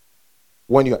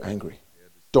when you're angry.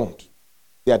 Don't.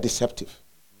 They are deceptive.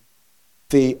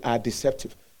 They are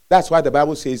deceptive. That's why the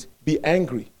Bible says, be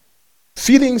angry.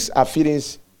 Feelings are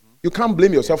feelings. You can't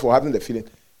blame yourself for having the feeling.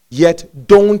 Yet,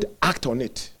 don't act on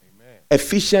it. Amen.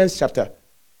 Ephesians chapter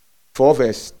 4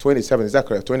 verse 27. Is that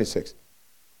correct? 26.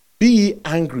 Be ye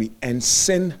angry and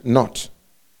sin not.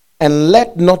 And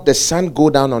let not the sun go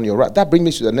down on your wrath. That brings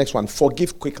me to the next one.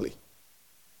 Forgive quickly.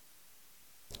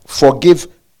 Forgive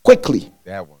quickly.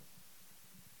 That one.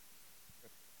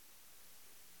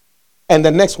 And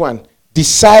the next one.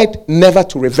 Decide never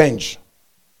to revenge.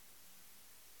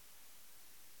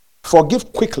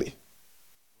 Forgive quickly.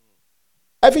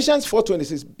 Ephesians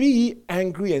 4:26. Be ye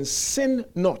angry and sin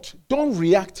not. Don't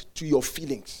react to your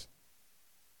feelings.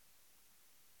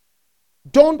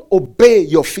 Don't obey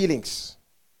your feelings.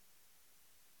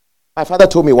 My father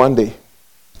told me one day,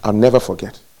 I'll never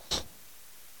forget.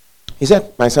 He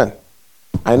said, my son,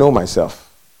 I know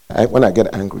myself. When I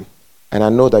get angry, and I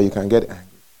know that you can get angry.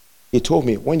 He told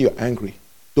me, when you're angry,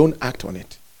 don't act on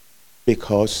it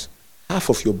because half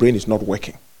of your brain is not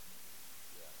working.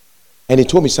 And he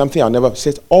told me something I'll never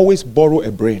say. Always borrow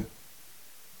a brain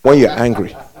when you're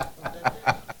angry.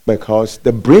 Because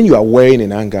the brain you are wearing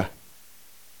in anger,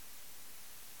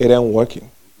 it ain't working.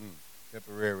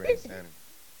 Temporary insanity.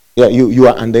 Yeah, you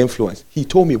are under influence. He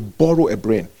told me, borrow a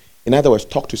brain. In other words,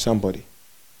 talk to somebody.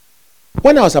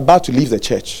 When I was about to leave the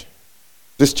church,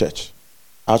 this church,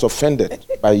 I was offended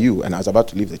by you and I was about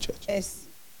to leave the church. Yes.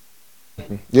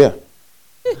 Yeah.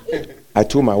 I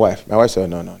told my wife. My wife said,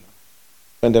 no.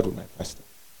 Offended with my pastor.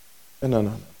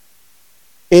 No.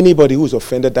 Anybody who's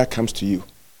offended that comes to you,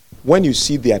 when you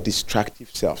see their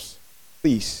destructive selves,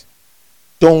 please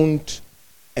don't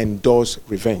endorse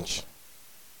revenge.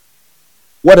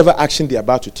 Whatever action they're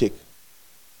about to take,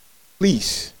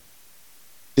 please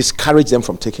discourage them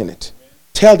from taking it.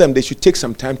 Tell them they should take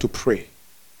some time to pray.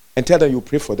 And tell them you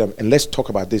pray for them. And let's talk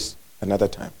about this another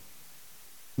time.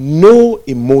 No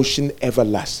emotion ever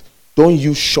lasts. Don't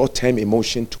use short-term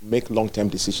emotion to make long-term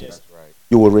decisions. That's right.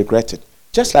 You will regret it.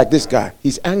 Just like this guy,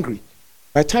 he's angry.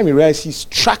 By the time he realized he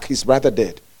struck his brother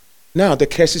dead, now the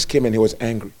curses came and he was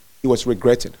angry. He was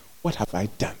regretting. What have I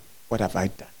done? What have I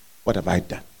done? What have I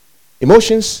done?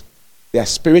 Emotions, they are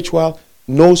spiritual.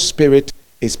 No spirit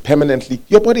is permanently.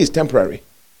 Your body is temporary.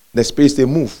 The spirits, they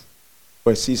move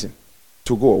for a season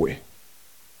to go away.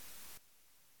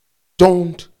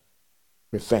 Don't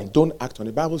revenge. Don't act on it.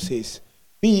 The Bible says,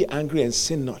 be ye angry and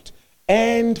sin not.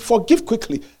 And forgive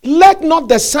quickly. Let not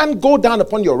the sun go down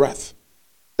upon your wrath.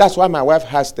 That's why my wife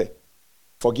has the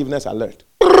forgiveness alert.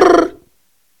 By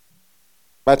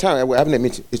the time we're having a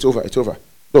meeting, it's over.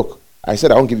 Look, I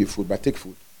said I won't give you food, but take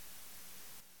food.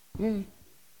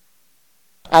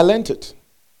 I learned it.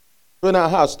 So in our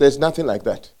house, there's nothing like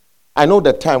that. I know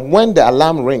the time when the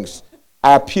alarm rings,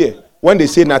 I appear. When they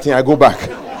say nothing, I go back.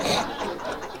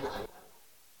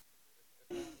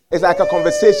 It's like a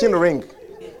conversation ring.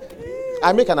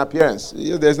 I make an appearance.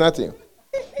 There's nothing.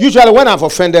 Usually when I'm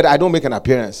offended, I don't make an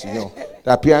appearance. The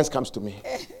appearance comes to me.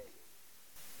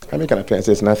 I make an appearance.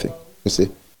 There's nothing. You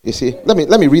see.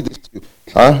 Let me read this to you.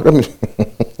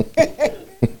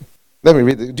 Let me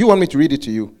read it. Do you want me to read it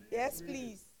to you? Yes,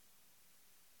 please.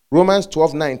 Romans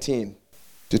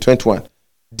 12:19-21.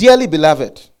 Dearly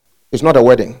beloved, it's not a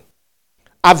wedding.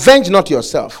 Avenge not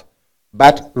yourself,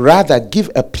 but rather give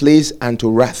a place unto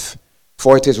wrath.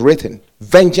 For it is written,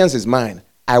 vengeance is mine,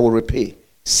 I will repay,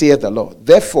 saith the Lord.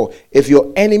 Therefore, if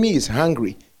your enemy is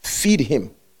hungry, feed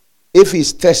him. If he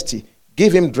is thirsty,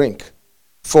 give him drink.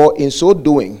 For in so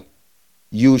doing,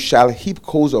 you shall heap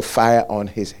coals of fire on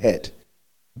his head.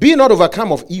 Be not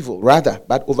overcome of evil, rather,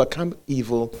 but overcome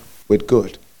evil with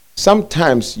good.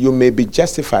 Sometimes you may be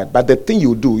justified, but the thing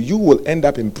you do, you will end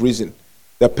up in prison.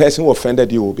 The person who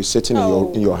offended you will be sitting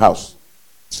in your house.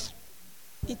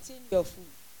 Eating your food.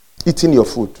 Eating your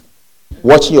food.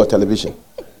 Watching your television.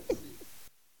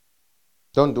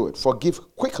 Don't do it.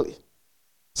 Forgive quickly.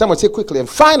 Someone say quickly. And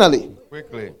finally,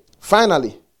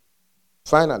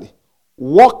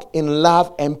 walk in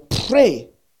love and pray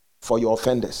for your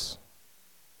offenders.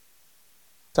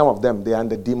 Some of them, they are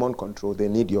under demon control. They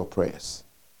need your prayers.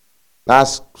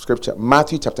 Last scripture,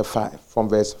 Matthew chapter 5, from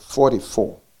verse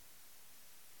 44.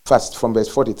 First, from verse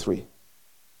 43.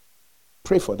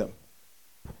 Pray for them.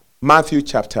 Matthew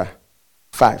chapter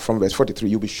 5, from verse 43.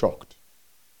 You'll be shocked.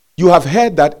 You have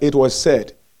heard that it was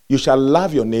said, you shall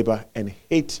love your neighbor and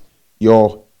hate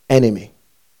your enemy.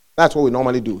 That's what we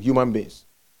normally do, human beings.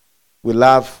 We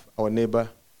love our neighbor,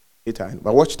 hate our enemy.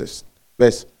 But watch this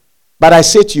verse. But I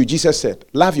say to you, Jesus said,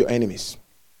 love your enemies.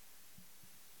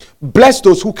 Bless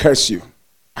those who curse you.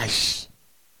 Aish.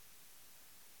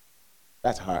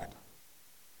 That's hard.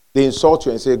 They insult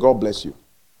you and say, God bless you.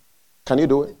 Can you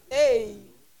do it? Hey.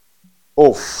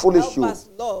 Oh, foolish Help you. us,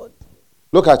 Lord.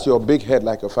 Look at your big head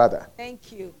like your father.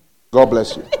 Thank you. God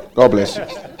bless you. God bless you.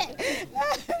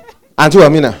 Auntie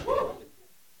Amina.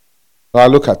 Oh,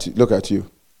 look at you. Look at you.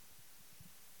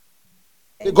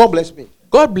 Say, God bless me.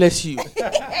 God bless you.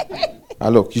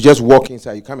 Look, you just walk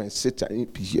inside. You come and sit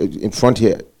in front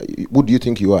here. Who do you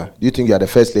think you are? Do you think you are the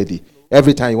first lady?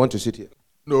 Every time you want to sit here.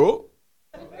 No.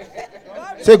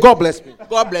 Say, God bless me.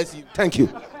 God bless you. Thank you.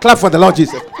 Clap for the Lord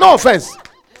Jesus. No offense.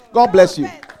 God bless you.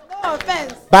 No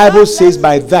offense. Bible says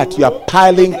by that you are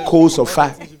piling coals of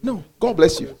fire. No, God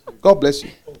bless you. God bless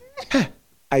you.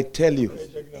 I tell you,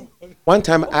 one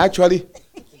time I actually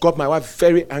got my wife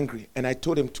very angry and I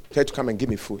told her to come and give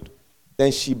me food.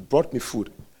 Then she brought me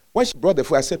food. When she brought the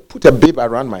food, I said, put a babe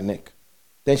around my neck.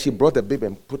 Then she brought the babe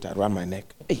and put it around my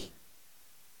neck. Hey.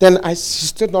 Then she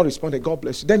still not responded, God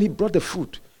bless you. Then he brought the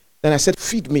food. Then I said,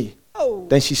 feed me. Oh.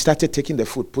 Then she started taking the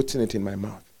food, putting it in my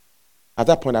mouth. At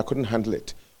that point, I couldn't handle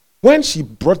it. When she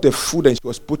brought the food and she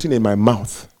was putting it in my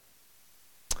mouth,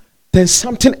 then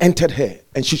something entered her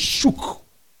and she shook,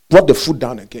 brought the food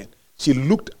down again. She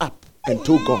looked up and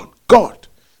told God, God,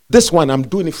 this one I'm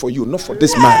doing it for you, not for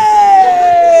this man.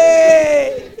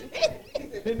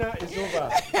 Dinner is over.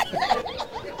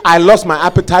 I lost my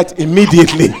appetite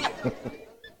immediately.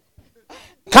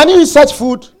 Can you eat such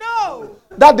food? No.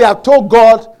 That they have told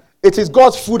God it is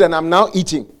God's food and I'm now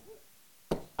eating.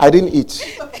 I didn't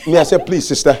eat. Me, I said, please,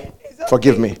 sister,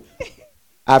 forgive me.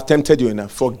 I've tempted you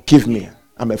enough. Forgive me.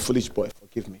 I'm a foolish boy.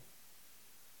 Forgive me.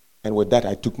 And with that,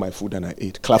 I took my food and I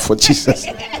ate. Clap for Jesus.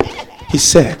 He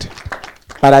said,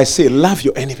 but I say, love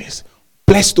your enemies.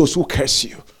 Bless those who curse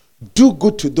you. Do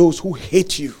good to those who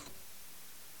hate you.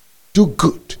 Do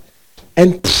good.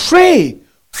 And pray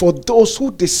for those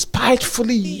who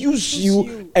despitefully use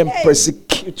you and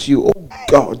persecute you. Oh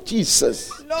God,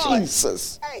 Jesus. Lord.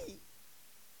 Jesus.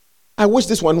 I wish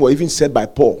this one were even said by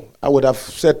Paul. I would have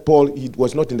said Paul, he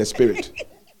was not in the spirit.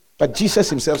 But Jesus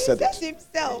himself said it.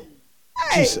 Himself.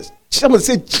 Jesus. Someone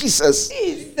say Jesus.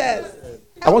 Jesus.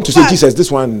 I want to say Jesus. This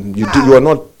one you do. You are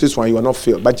not. This one you are not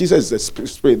filled. But Jesus is the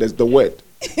spirit. That's the word.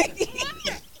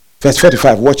 Verse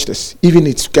 45. Watch this. Even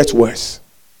it gets worse.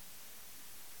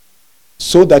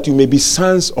 So that you may be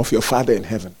sons of your Father in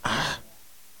heaven.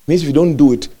 Means if you don't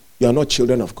do it, you are not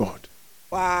children of God.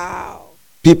 Wow.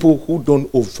 People who don't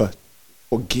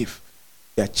forgive,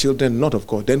 they are children not of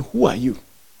God. Then who are you?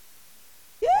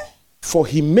 Yeah. For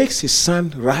he makes his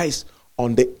sun rise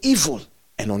on the evil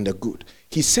and on the good.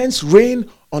 He sends rain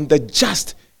on the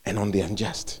just and on the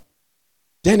unjust.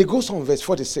 Then he goes on verse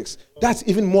 46. That's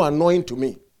even more annoying to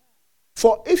me.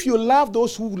 For if you love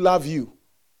those who love you,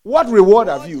 what reward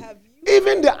have you?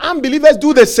 Even the unbelievers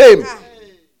do the same.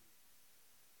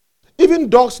 Even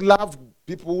dogs love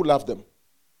people who love them.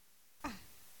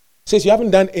 Says you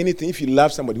haven't done anything if you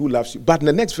love somebody who loves you. But in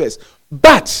the next verse,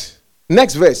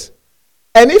 next verse,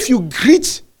 and if you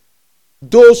greet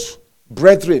those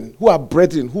brethren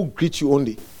who greet you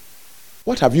only,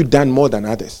 what have you done more than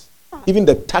others? Even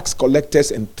the tax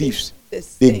collectors and thieves,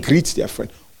 they greet their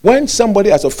friend. When somebody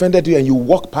has offended you and you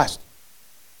walk past,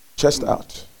 chest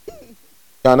out,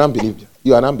 you're an unbeliever.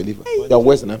 You're an unbeliever. You're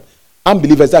worse than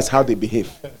unbelievers. That's how they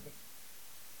behave.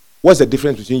 What's the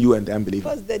difference between you and the unbeliever?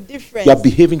 What's the difference? You're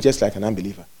behaving just like an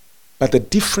unbeliever. But the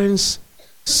difference,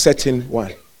 certain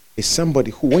one, is somebody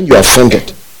who, when you're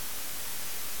offended,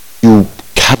 you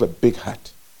have a big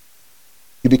heart.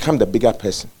 You become the bigger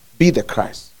person. Be the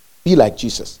Christ. Be like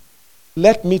Jesus.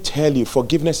 Let me tell you,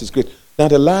 forgiveness is great. Now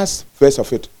the last verse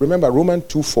of it, remember Romans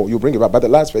 2:4, you bring it back, but the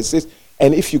last verse says,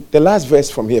 and if you, the last verse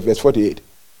from here, verse 48.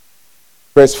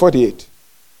 Verse 48.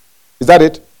 Is that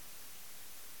it?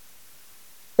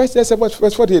 Verse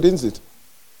 48, isn't it?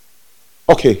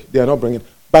 Okay, they are not bringing.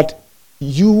 But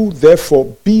you,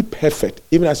 therefore, be perfect,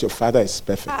 even as your Father is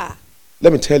perfect.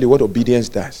 Let me tell you what obedience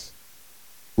does.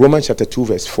 Romans chapter 2,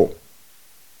 verse 4.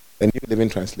 The New Living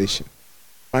Translation.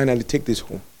 Finally, take this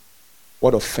home.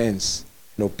 What offense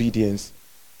and obedience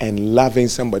and loving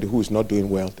somebody who is not doing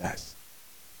well does.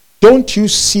 Don't you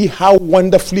see how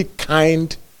wonderfully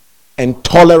kind and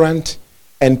tolerant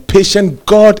and patient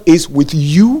God is with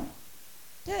you?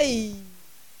 Hey.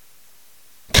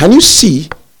 Can you see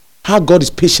how God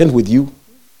is patient with you,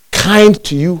 kind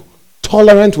to you,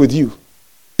 tolerant with you?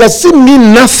 Does it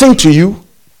mean nothing to you?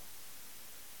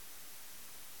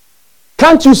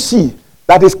 Can't you see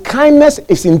that his kindness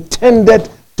is intended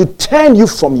to turn you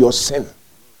from your sin?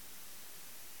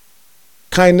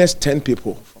 Kindness turns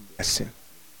people from their sin.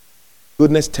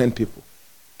 Goodness turns people.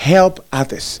 Help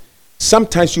others.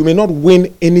 Sometimes you may not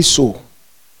win any soul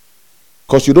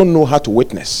because you don't know how to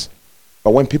witness.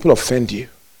 But when people offend you,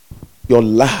 your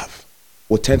love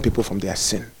will turn people from their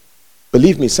sin.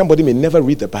 Believe me, somebody may never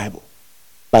read the Bible,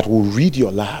 but will read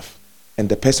your love, and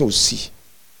the person will see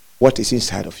what is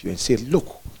inside of you and say,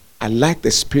 look, I like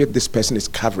the spirit this person is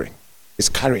carrying.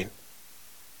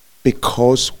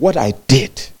 Because what I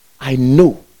did, I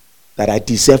know that I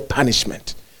deserve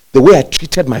punishment. The way I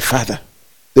treated my father,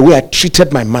 the way I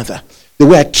treated my mother, the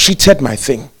way I treated my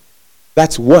thing.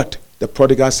 That's what the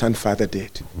prodigal son father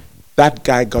did. That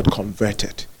guy got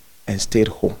converted and stayed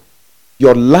home.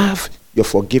 Your love, your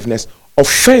forgiveness.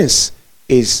 Offense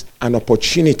is an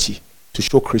opportunity to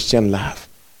show Christian love.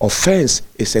 Offense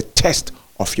is a test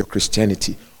of your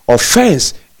Christianity.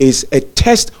 Offense is a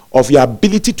test of your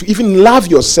ability to even love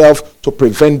yourself to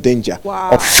prevent danger.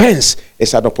 Wow. Offense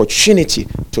is an opportunity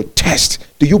to test.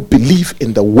 Do you believe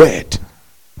in the word?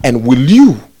 And will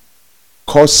you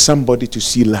cause somebody to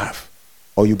see love?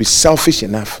 Or you be selfish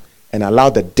enough and allow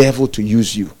the devil to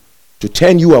use you to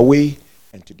turn you away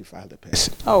and to defile the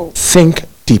person. Oh. Think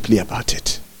deeply about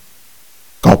it.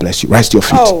 God bless you. Rise to your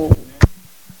feet. Oh.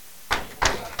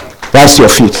 Rise to your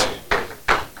feet.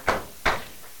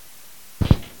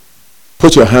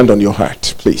 Put your hand on your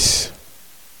heart, please.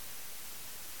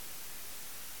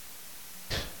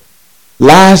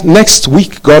 Next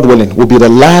week, God willing, will be the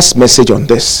last message on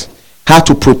this. How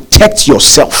to protect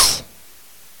yourself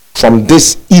from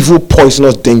this evil,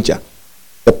 poisonous danger.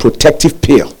 The protective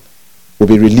pill will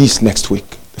be released next week.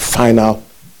 The final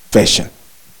version.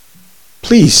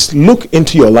 Please look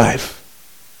into your life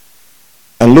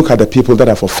and look at the people that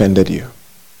have offended you.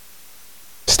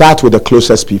 Start with the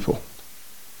closest people.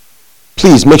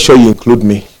 Please make sure you include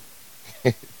me.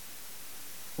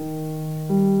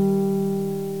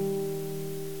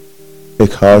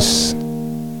 Because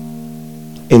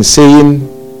in saying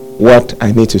what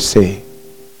I need to say,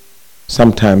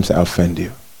 sometimes I offend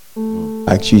you.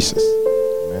 Like Jesus.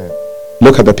 Amen.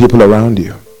 Look at the people around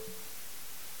you.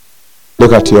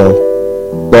 Look at your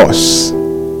boss.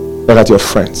 Look at your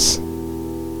friends.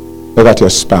 Look at your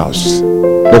spouse.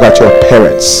 Look at your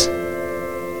parents.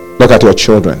 Look at your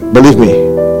children. Believe me,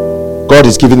 God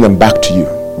is giving them back to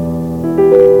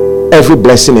you. Every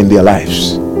blessing in their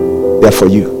lives, they're for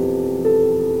you.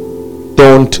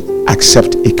 Don't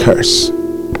accept a curse.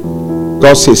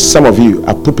 God says some of you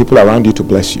have put people around you to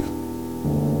bless you,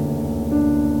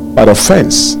 but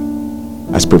offense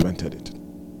has prevented it.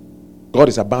 God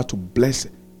is about to bless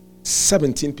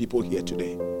 17 people here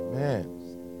today.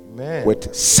 Amen.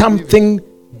 With something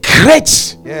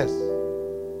great. Yes.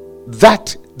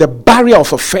 That the barrier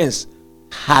of offense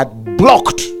had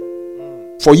blocked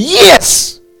for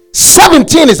years.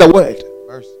 17 is the word.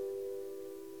 Mercy.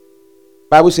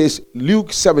 Bible says, Luke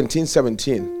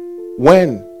 17:17,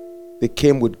 when they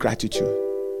came with gratitude,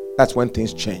 that's when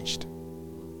things changed.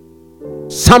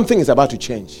 Something is about to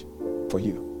change for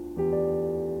you.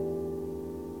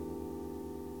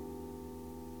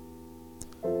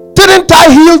 Didn't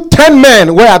I heal 10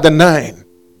 men? Where are the 9?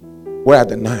 Where are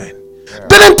the 9? Yeah.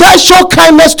 Didn't I show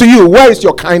kindness to you? Where is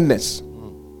your kindness?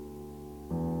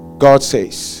 God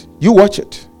says, you watch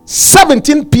it.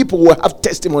 17 people will have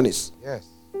testimonies. Yes.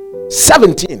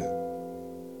 17.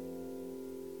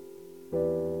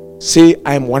 Say,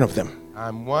 I am one of them.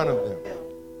 I'm one of them.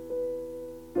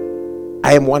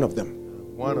 I am one of them.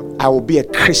 One of them. I will be a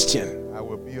Christian. I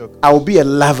will be a Christian. I will be a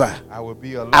lover. I will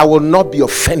be a lover. I will not be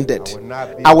offended. I will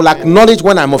not be I will offended. acknowledge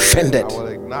when I'm offended. I will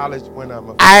acknowledge when I'm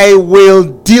offended. I will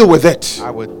deal with it.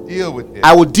 I will deal with it.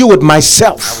 I will deal with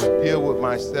myself. I will deal with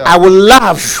myself. I will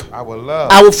love. I will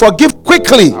love. I will forgive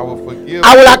quickly. I will forgive.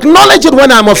 I will acknowledge it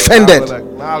when I'm offended. I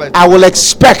will acknowledge. I will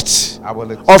expect I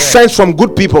will expect offense from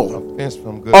good people. offense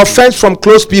from good Offense from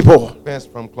close people. people. Offense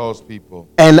from close people.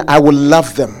 And I will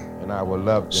love them. And I will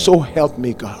love them. So help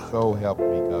me, God. So help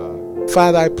me, God.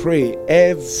 Father, I pray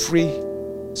every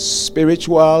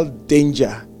spiritual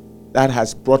danger that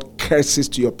has brought curses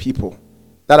to your people,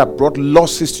 that have brought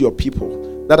losses to your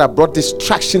people, that have brought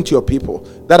distraction to your people,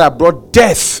 that have brought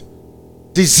death,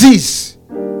 disease,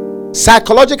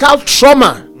 psychological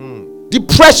trauma,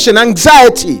 depression,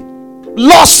 anxiety,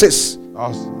 losses.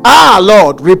 Awesome.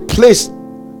 Lord, replace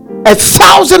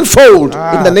 1,000-fold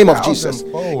in the name of Jesus.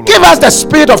 1,000-fold. Give us the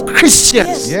spirit of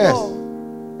Christians. Yes.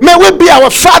 May we be our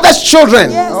Father's children.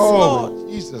 Yes, Oh, Lord.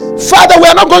 Jesus. Father, we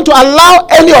are not going to allow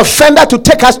any offender to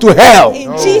take us to hell.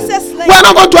 In Jesus' name. We are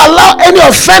not going to allow any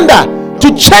offender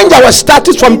to change our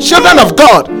status from children of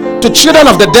God to children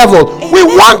of the devil. We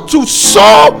want to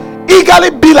so eagerly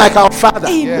be like our Father.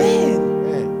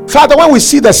 Amen. Father, when we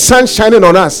see the sun shining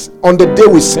on us on the day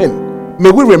we sin,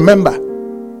 may we remember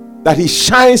that He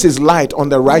shines His light on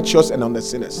the righteous and on the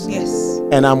sinners. Yes.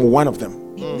 And I'm one of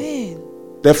them. Amen.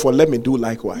 Therefore, let me do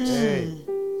likewise.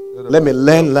 Let me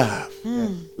learn love.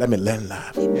 Let me learn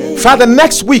love. Amen. Father,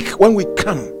 next week when we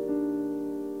come,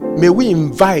 may we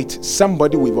invite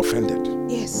somebody we've offended.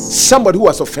 Yes. Somebody who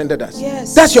has offended us.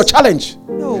 Yes. That's your challenge.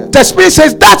 No. The Spirit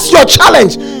says that's your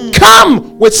challenge.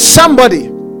 Come with somebody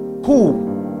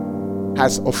who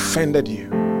has offended you.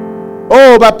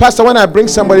 Oh, but Pastor, when I bring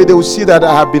somebody, they will see that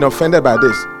I have been offended by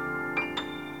this.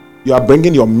 You are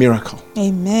bringing your miracle.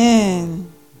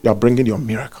 Amen. You are bringing your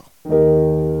miracle.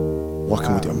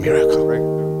 Walking with your miracle.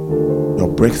 Breakthrough. Your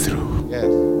breakthrough. Yes.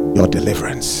 Your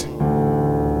deliverance.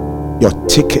 Your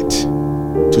ticket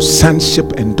to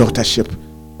sonship and daughtership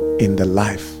in the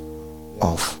life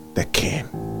of the King.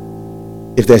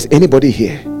 If there's anybody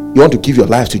here, you want to give your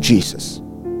life to Jesus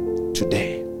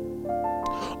today,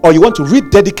 or you want to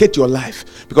rededicate your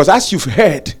life, because as you've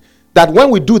heard that when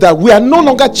we do that, we are no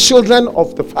longer children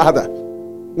of the Father.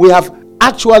 We have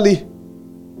actually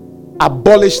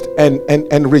abolished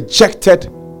and rejected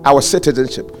our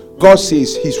citizenship. God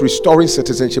says he's restoring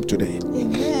citizenship today.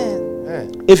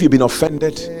 Amen. If you've been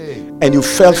offended and you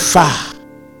felt far,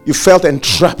 you felt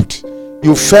entrapped,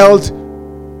 you felt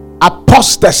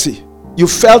apostasy, you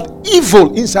felt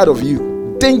evil inside of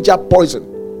you, danger, poison,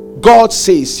 God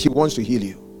says he wants to heal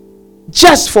you.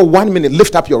 Just for 1 minute,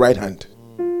 lift up your right hand.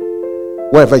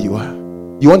 Wherever you are.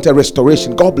 You want a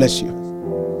restoration. God bless you.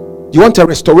 You want a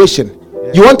restoration.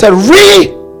 You want a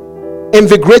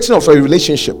reinvigorating of a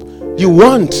relationship. You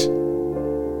want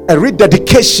a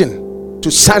rededication to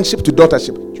sonship, to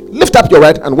daughtership. Lift up your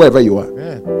right hand wherever you are.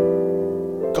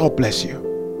 God bless you.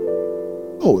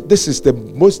 Oh, this is the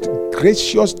most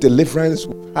gracious deliverance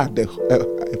we've had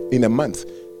in a month.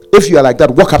 If you are like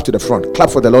that, walk up to the front. Clap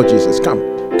for the Lord Jesus. Come.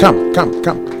 Clap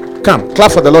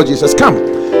for the Lord Jesus. Come.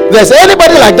 If there's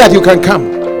anybody like that, you can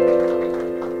come.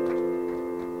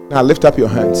 Now lift up your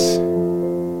hands.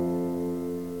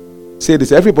 Say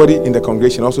this. Everybody in the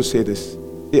congregation also say this.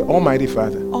 Say, Almighty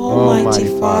Father.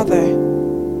 Almighty Father.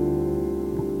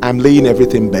 I'm laying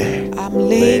everything bare. I'm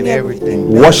laying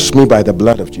everything. Wash me by the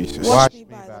blood of Jesus. Wash me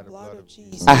by the blood of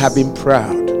Jesus. I have been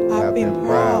proud. I've been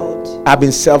proud. I've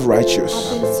been self-righteous.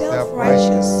 I've been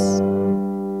self-righteous.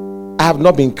 I have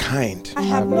not been kind. I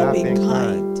have not been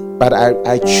kind. But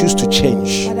I choose to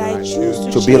change. But I choose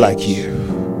to be like you.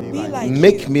 Be like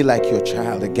Make you. me like your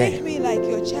child again. Make me like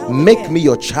your child. Make again. me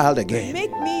your child again.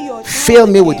 Make me your child. Fill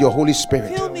me with again. your Holy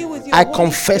Spirit. Fill me with your I Holy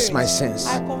confess Spirit. my sins.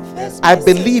 I confess I my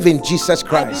believe sins. in Jesus I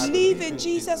Christ believe in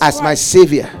Jesus as my Christ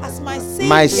Savior, as my Savior,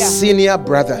 my senior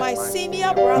brother, my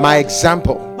senior brother, my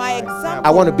example. my example. I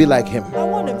want to be like him. I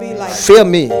want to be like Fill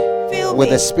me Fill with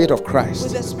me the Spirit of Christ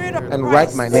with the Spirit of and Christ.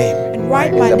 write my name and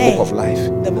write in my the name book of life.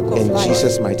 the book of In life.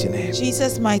 Jesus' mighty name.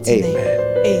 Jesus' mighty Amen.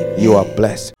 name. Amen. You are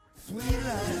blessed.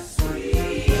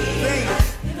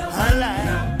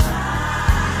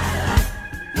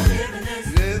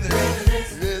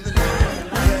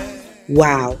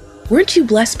 Wow, weren't you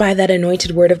blessed by that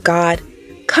anointed word of God?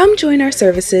 Come join our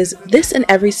services this and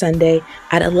every Sunday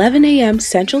at 11 a.m.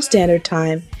 Central Standard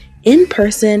Time in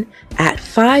person at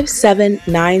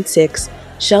 5796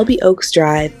 Shelby Oaks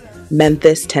Drive,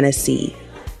 Memphis, Tennessee.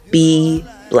 Be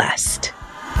blessed.